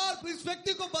man. और इस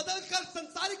व्यक्ति को बदलकर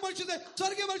संसारिक मनुष्य से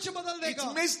स्वर्गीय मनुष्य बदल It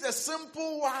देगा, makes the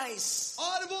simple wise.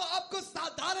 और वो आपको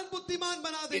साधारण बुद्धिमान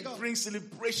बना It देगा, brings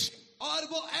celebration. और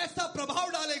वो ऐसा प्रभाव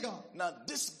डालेगा. Now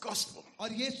this gospel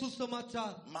और ये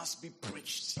सुसमाचार must be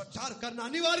preached. प्रचार करना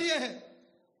अनिवार्य है.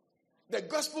 The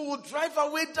gospel will drive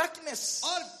away darkness.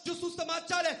 और जो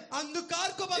सुसमाचार है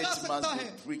अंधकार को भगा It सकता must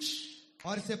है, be preached.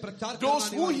 और इसे प्रचार Those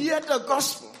करना who अनिवार्य है. hear the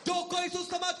gospel जो कोई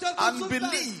सुसमाचार को and सुनता है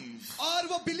believe और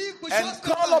वो बिलीव को and विश्वास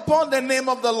call करता है, upon the name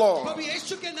of the Lord, प्रभु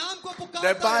यीशु के नाम को the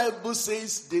पुकारता है, Bible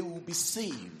says they will be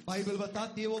saved. Bible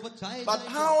बताती है वो बचाए But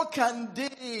जाएंगे. how can they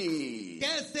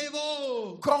कैसे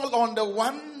वो, call on the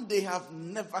one they have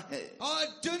never heard? और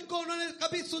जिनको उन्होंने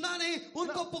कभी सुना नहीं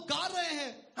उनको पुकार रहे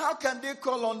हैं, How can they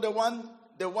call on the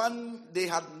one they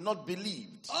had not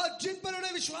believed? और जिन पर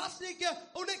उन्हें विश्वास नहीं किया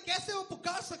उन्हें कैसे वो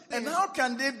पुकार सकते And हैं, how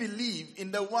can they believe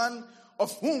in the one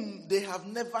of whom they have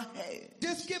never heard?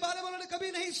 जिसके बारे में उन्होंने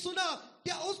कभी नहीं सुना,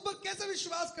 क्या उस पर कैसे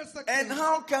विश्वास कर सकते And हैं,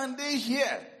 how can they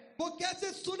hear वो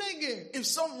कैसे सुनेंगे if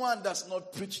someone does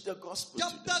not preach the gospel to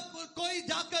जब them? तक कोई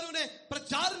जाकर उन्हें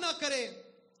प्रचार ना करे.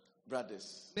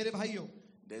 Brothers, मेरे भाइयों,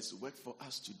 there's work for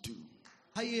us to do.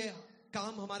 आइए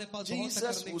काम हमारे पास बहुत है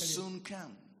Jesus करने will के लिए. soon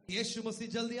come. यीशु मसीह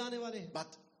जल्दी आने वाले हैं,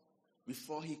 But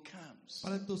before he comes,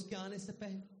 परंतु उसके आने से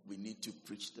पहले we need to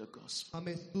preach the gospel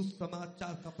हमें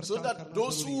सुसमाचार का so प्रचार that करना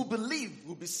those जरूरी who है, believe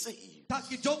will be saved.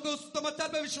 ताकि जो कोई उस समाचार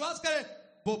पे विश्वास करे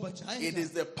वो बचाए It जाए. is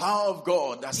the power of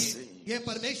God that saves. ये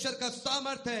परमेश्वर का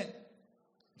सामर्थ है.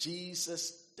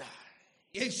 Jesus died.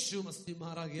 यीशु मसीह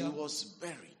मारा He गया, was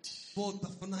buried. वो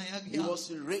दफनाया He गया,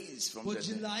 was raised from वो the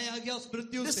dead. जिलाया गया उस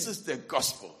मृत्यु This से. is the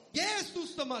gospel. ये And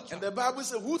सुसमाचार, the Bible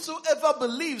says, whosoever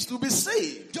believes to be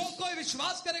saved. जो कोई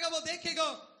विश्वास करेगा वो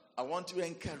देखेगा. I want to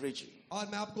encourage you, और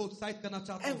मैं आपको उत्साहित करना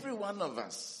चाहता हूँ, every one of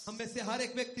us, हम में से हर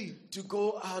एक व्यक्ति, to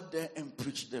go out there and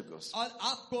preach the gospel. और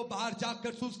आपको बाहर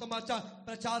जाकर सुसमाचार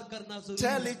प्रचार करना जरूरी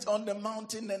Tell है. it on the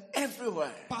mountain and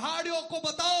everywhere पहाड़ियों को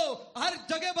बताओ, हर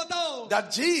जगह बताओ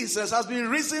that Jesus has been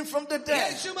risen from the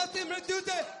dead यीशु मसीह मृत्यु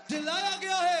से जिलाया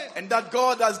गया है. and that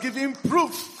God has given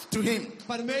proof to him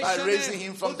by परमेश्वर raising ने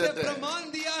him from the उसे dead.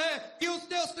 प्रमाण दिया है कि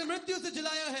उसने मृत्यु से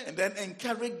जिलाया है. And then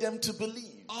encourage them to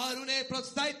believe. और उन्हें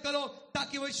प्रोत्साहित करो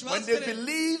ताकि वो When विश्वास they करें,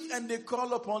 believe and they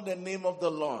call upon the name of the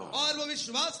Lord, और वो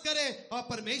विश्वास करें और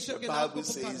परमेश्वर the के नाम को Bible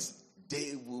पुकारें. says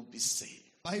they will be saved.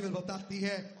 Bible बताती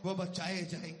है वो बचाए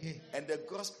जाएंगे And the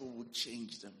gospel will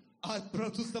change them. और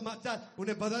प्रभु समाचार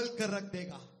उन्हें बदल कर रख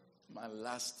देगा. My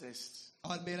last text,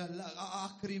 और मेरा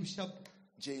आखिरी शब्द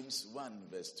James 1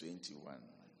 verse 21.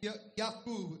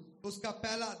 याकूब उसका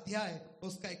पहला अध्याय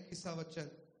उसका 21वां वचन.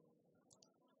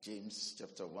 James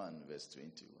chapter 1 verse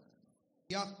 21.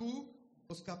 याकूब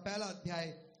उसका पहला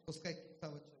अध्याय उसका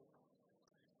 21वां वचन.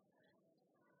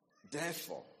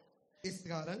 Therefore, इस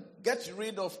कारण get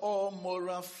rid of all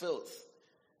moral filth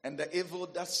and the evil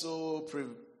that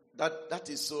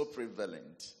is so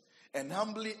prevalent, and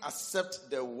humbly accept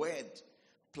the word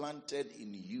planted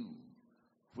in you,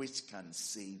 which can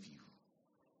save you.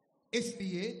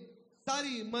 इसलिए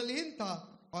सारी मलिनता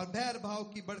और भैर भाव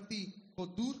की बढ़ती को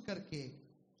दूर करके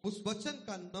उस वचन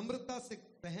का नम्रता से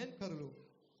ग्रहण कर लो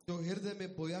जो हृदय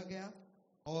में बोया गया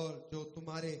और जो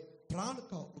तुम्हारे प्राण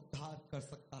का उद्धार कर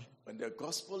सकता है. When the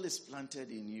gospel is planted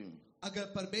in you,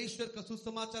 अगर परमेश्वर का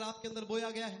सुसमाचार आपके अंदर बोया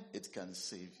गया है, it can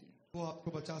save you. वो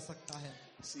आपको बचा सकता है.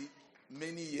 See,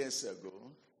 many years ago,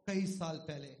 कई साल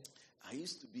पहले I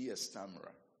used to be a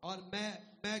stammerer, और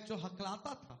मैं जो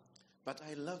हकलाता था, but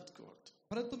I loved God.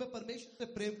 परंतु मैं परमेश्वर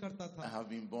से प्रेम करता I था. have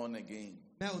been born again,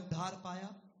 मैं उद्धार पाया,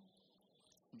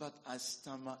 but I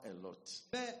stammer a lot,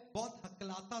 मैं बहुत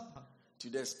हकलाता था. to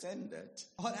the extent that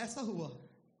और ऐसा हुआ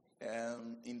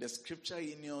in the scripture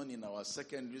union in our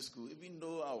secondary school, even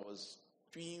though I was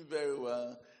doing very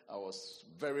well, I was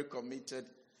very committed,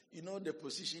 the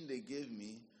position they gave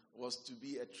me was to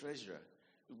be a treasurer.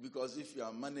 Because if you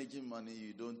are managing money,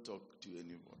 you don't talk to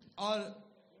anybody. और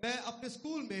मैं अपने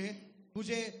school में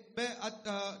मैं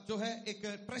जो है एक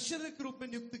treasurer के रूप में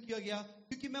नियुक्त किया गया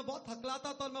क्योंकि मैं बहुत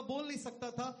हकलाता था और मैं बोल नहीं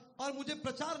सकता था और मुझे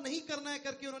प्रचार नहीं करना है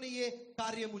करके उन्होंने ये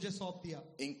कार्य मुझे सौंप दिया.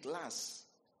 In class,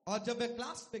 और जब मैं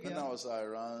क्लास में when गया, I was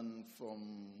around from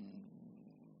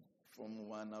Form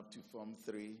 1 up to Form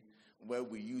 3, where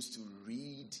we used to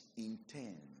read in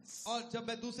turns. और जब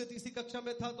मैं दूसरी तीसरी कक्षा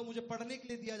में था तो मुझे पढ़ने के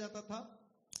लिए दिया जाता था.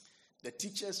 The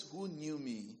teachers who knew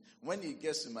me, when it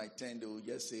gets to my turn, they will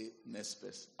just say, next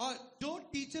person. और जो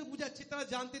टीचर मुझे अच्छी तरह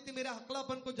जानते थे, मेरे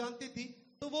हकलापन को जानती थी,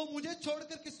 तो वो मुझे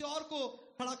छोड़कर किसी और को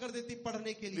खड़ा कर देती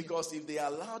पढ़ने के लिए. Because if they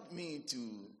allowed me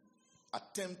to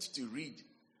attempt to read,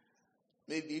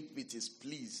 maybe if it is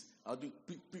please, I'll do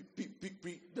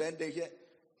then they hear,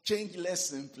 change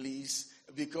lesson please,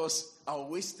 because I'll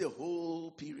waste the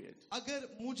whole period. अगर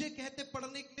मुझे कहते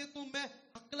पढ़ने के लिए तो मैं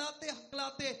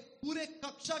हकलाते पूरे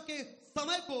कक्षा के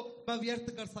समय को मैं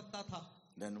व्यर्थ कर सकता था.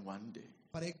 Then one day,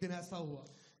 पर एक दिन ऐसा हुआ,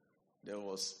 there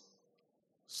was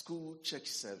school church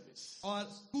service. और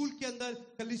स्कूल के अंदर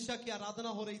कलीसिया की आराधना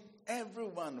हो रही थी.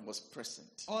 Everyone was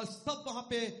present, और सब वहां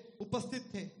पे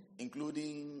उपस्थित थे,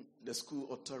 including the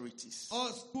school authorities.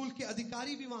 और स्कूल के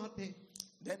अधिकारी भी वहां थे.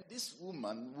 Then this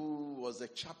woman who was a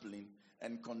chaplain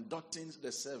and conducting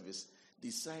the service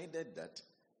decided that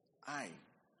I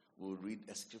will read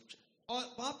a scripture. और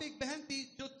वहां पे एक बहन थी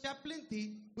जो चैपलिन थी,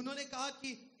 उन्होंने कहा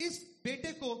कि इस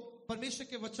बेटे को परमेश्वर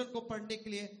के वचन को पढ़ने के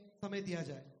लिए समय दिया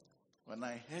जाए. When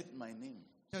I heard my name,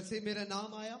 जैसे मेरा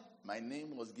नाम आया, my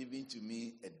name was given to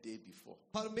me a day before.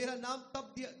 और मेरा नाम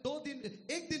तब दिया,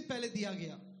 एक दिन पहले दिया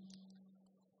गया.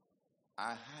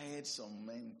 I hired some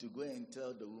men to go and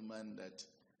tell the woman that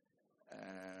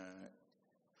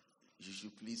you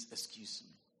should please excuse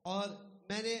me. और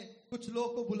मैंने कुछ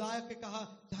लोगों को बुलाया के कहा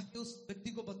जाके उस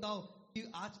व्यक्ति को बताओ कि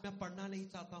आज मैं पढ़ना नहीं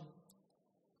चाहता हूं.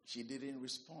 She didn't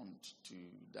respond to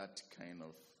that kind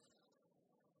of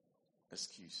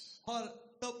excuse. और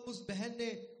तब उस बहन ने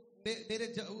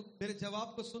मेरे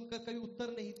जवाब को सुनकर कभी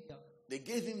उत्तर नहीं दिया. They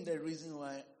gave him the reason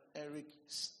why Eric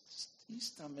he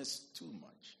stammers too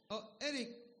much. और एरिक,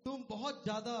 तुम बहुत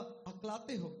ज्यादा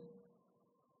हकलाते हो.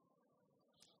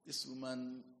 This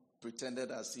woman pretended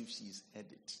as if she's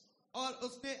heard it. और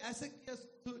उसने ऐसे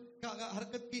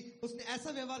हरकत की, उसने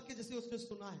ऐसा व्यवहार किया जैसे उसने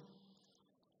सुना है.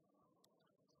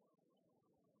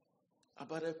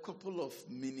 About a couple of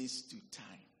minutes to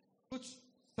time, कुछ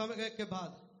समय के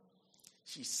बाद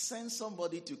she sent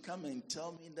somebody to come and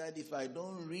tell me that if I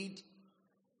don't read,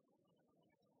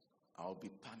 I'll be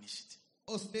punished.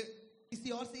 उसने किसी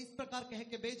और से इस प्रकार कह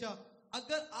के भेजा,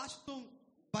 अगर आज तुम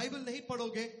बाइबल नहीं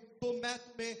पढ़ोगे तो मैं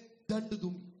तुम्हें दंड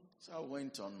दूंगी. So I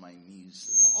went on my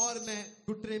knees. और मैं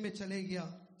घुटने में चले गया.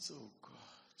 So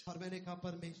God, और मैंने कहा,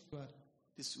 परमेश्वर,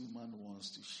 this woman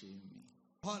wants to shame me.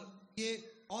 और ये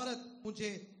औरत मुझे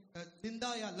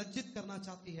निंदा या लज्जित करना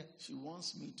चाहती है. She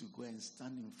wants me to go and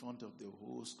stand in front of the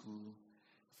whole school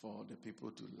for the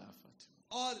people to laugh at me.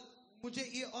 और मुझे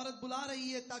ये औरत बुला रही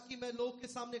है ताकि मैं लोग के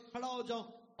सामने खड़ा हो जाऊं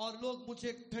और लोग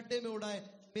मुझे ठट्ठे में उड़ाए,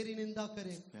 मेरी निंदा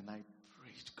करें. Then I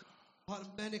prayed, God,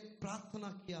 और मैंने प्रार्थना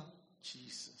किया,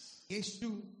 Jesus, यीशु,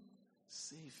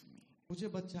 save me. मुझे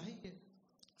बचाइए,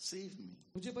 Save me.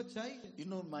 मुझे बचाइए. You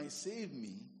know, my save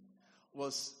me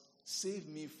was save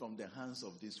me from the hands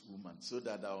of this woman so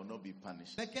that I will not be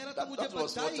punished. मैं कह रहा था, That मुझे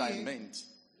was what I बचाइए. meant.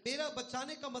 मेरा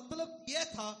बचाने का मतलब यह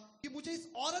था कि मुझे इस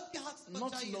औरत के हाथ से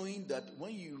Not बचाइए. knowing that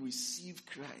when you receive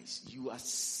Christ, you are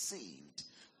saved.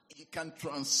 He can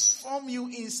transform you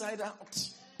inside out.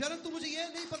 परंतु मुझे यह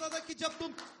नहीं पता था कि जब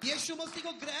तुम यीशु मसीह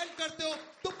को ग्रहण करते हो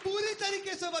तो पूरी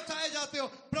तरीके से बचाए जाते हो.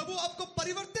 प्रभु आपको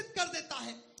परिवर्तित कर देता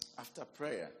है. After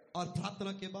prayer, और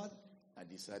प्रार्थना के बाद I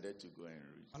decided to go and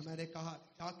read. और मैंने कहा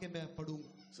जाके मैं पढ़ूंगा.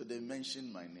 So they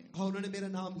mentioned my name. और उन्होंने मेरा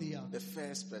नाम लिया. The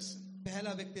first person.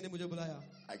 पहला व्यक्ति ने मुझे बुलाया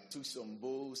I took some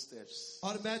bold steps.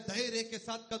 और मैं धैर्य के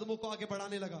साथ कदमों को आगे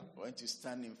बढ़ाने लगा. I went to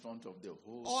stand in front of the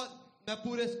whole और मैं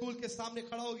पूरे स्कूल के सामने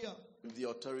खड़ा हो गया with the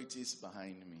authorities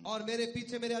behind me. और मेरे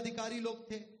पीछे मेरे अधिकारी लोग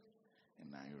थे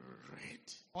And I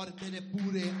read. और मैंने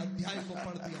पूरे अध्याय को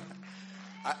पढ़ दिया.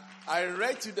 I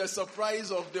read to the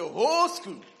surprise of the whole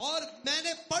school. और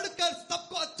मैंने पढ़कर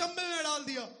सबको अचंभे में डाल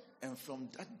दिया. And from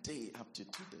that day up to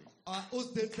today. और उस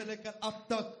दिन से लेकर अब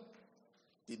तक.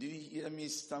 Did you hear me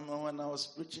stammer when I was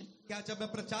preaching? क्या जब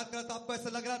मैं प्रचार कर रहा था आपको ऐसा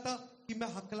लग रहा था कि मैं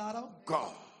हकला रहा हूं?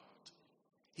 God,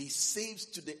 He saves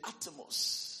to the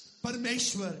uttermost.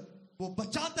 परमेश्वर वो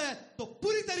बचाता है तो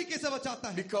पूरी तरीके से बचाता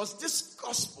है. Because this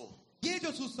gospel ये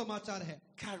जो सुसमाचार है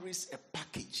carries a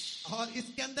package. और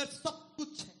इसके अंदर सब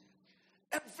कुछ है.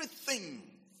 Everything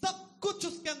सब कुछ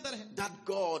उसके अंदर है that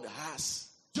God has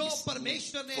जो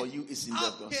परमेश्वर ने for you is in the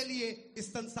आपके gospel. लिए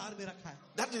इस संसार में रखा है.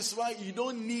 That is why you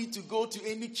don't need to go to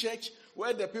any church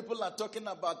where the people are talking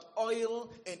about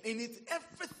oil and anything.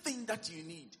 Everything that you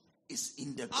need is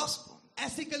in the gospel. आप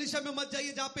ऐसी कलीसिया में मत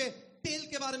जाइए जहाँ पे तेल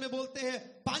के बारे में बोलते हैं,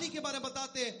 पानी के बारे में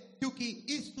बताते हैं, क्योंकि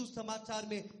इस सुसमाचार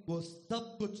में वो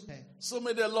सब कुछ है. So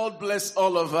may the Lord bless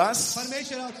all of us.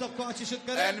 परमेश्वर आप सबको आशीषित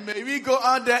करे. And may we go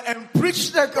out there and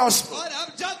preach the gospel. और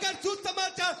हम जाकर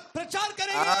सुसमाचार प्रचार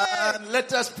करेंगे. And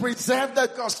let us preserve the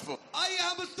gospel. आइए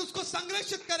हम उसको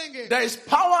संरक्षित करेंगे. There is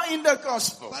power in the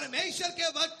gospel. परमेश्वर के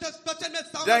वचन में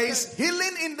सामर्थ्य There है. is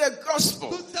healing in the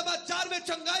gospel. सुसमाचार में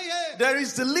चंगाई है. There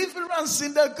is deliverance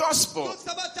in the gospel.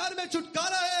 सुसमाचार में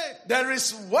छुटकारा है. There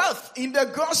is wealth in the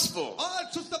gospel.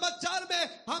 और सुसमाचार में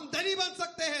हम धनी बन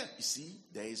सकते हैं. You see,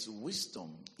 there is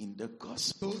wisdom in the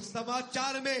gospel.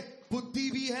 सुसमाचार में बुद्धि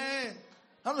भी है.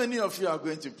 How many of you are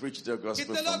going to preach the gospel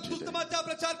कितने लोग from today? सुसमाचार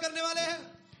प्रचार करने वाले हैं?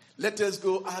 Let us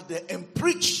go out there and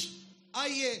preach.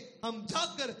 आइए हम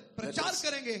जाकर प्रचार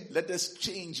करेंगे. Let us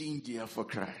change India for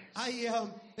Christ. आइए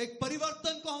हम एक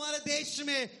परिवर्तन को हमारे देश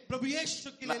में प्रभु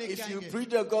यीशु के Now, लिए लेके if you आएंगे. preach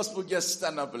the gospel, just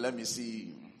stand up and let me see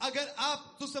you. अगर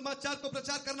आप सुसमाचार को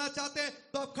प्रचार करना चाहते हैं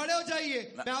तो आप खड़े हो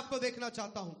जाइए. मैं आपको देखना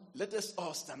चाहता हूँ. Let us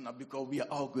all stand up because we are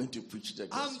all going to preach the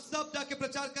हम gospel. सब जाके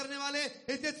प्रचार करने वाले,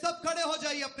 इसलिए सब खड़े हो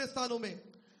जाइए अपने स्थानों में.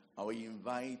 I will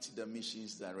invite the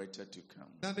missions director to come.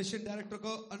 मैं मिशन डायरेक्टर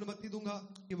को अनुमति दूंगा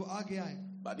कि वो आगे आए.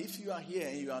 But if you are here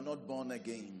and you are not born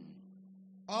again,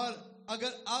 और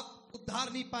अगर आप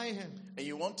उद्धार नहीं पाए हैं, and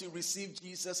you want to receive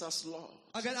Jesus as Lord,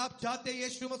 अगर आप चाहते हैं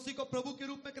यीशु मसीह को प्रभु के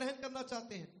रूप में ग्रहण करना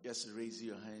चाहते हैं, just raise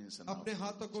your hands and अपने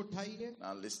हाथों को उठाइए.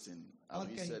 now listen. Have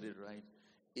you said it right?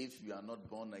 If you are not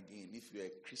born again, if you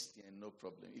are a Christian, no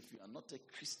problem. If you are not a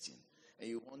Christian and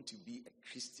you want to be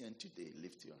a Christian today,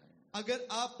 lift your hand. अगर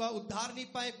आप उद्धार नहीं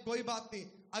पाए कोई बात नहीं.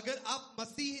 अगर आप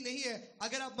मसीही नहीं है,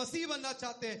 अगर आप मसीह बनना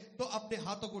चाहते हैं तो अपने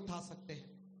हाथों को उठा सकते हैं.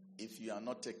 If you are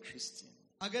not a Christian,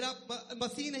 अगर आप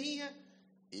मसीह नहीं है,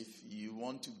 if you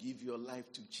want to give your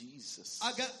life to Jesus,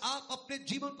 अगर आप अपने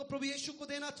जीवन को प्रभु यीशु को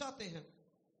देना चाहते हैं,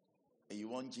 and you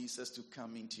want Jesus to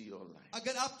come into your life,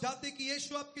 अगर आप चाहते हैं कि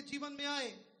यीशु आपके जीवन में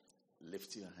आए,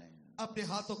 lift your hand. अपने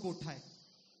हाथों को उठाएं.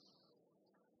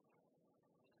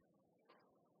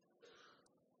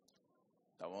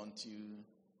 I want you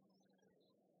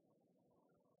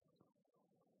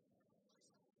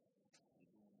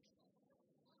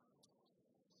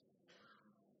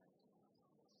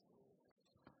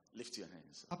lift your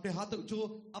hands. अपने हाथों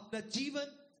जो अपना जीवन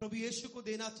प्रभु यीशु को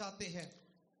देना चाहते हैं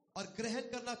और ग्रहण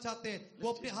करना चाहते हैं,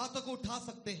 वो अपने हाथों को उठा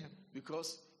सकते हैं.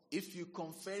 Because If you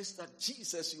confess that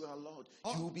Jesus you are Lord,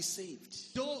 you will be saved.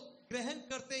 जो ग्रहण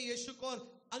करते हैं यीशु को और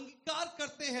अंगीकार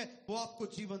करते हैं वो आपको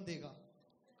जीवन देगा.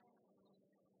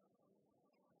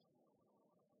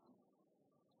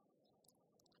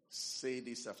 Say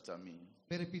this after me.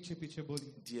 मेरे पीछे पीछे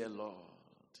बोलिए. Dear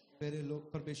Lord, मेरे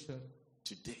लोग परमेश्वर,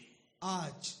 today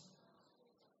आज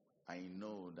I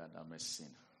know that I'm a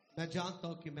sinner. मैं जानता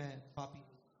हूं कि मैं पापी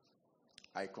हूं.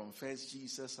 I confess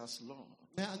Jesus as Lord.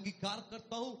 मैं अंगीकार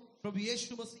करता हूं प्रभु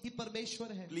यीशु मसीह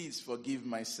परमेश्वर है. Please forgive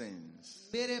my sins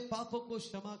मेरे पापों को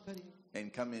क्षमा करिए.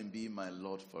 and come and be my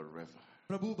Lord forever.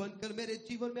 प्रभु बनकर मेरे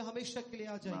जीवन में हमेशा के लिए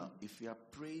आ जाइए. Now, if you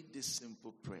have prayed this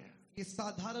simple prayer, ये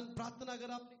साधारण प्रार्थना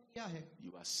अगर आपने किया है,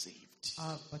 you are saved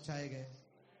आप बचाए गए,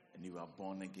 and you are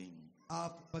born again.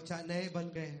 आप नए बन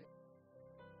गए हैं.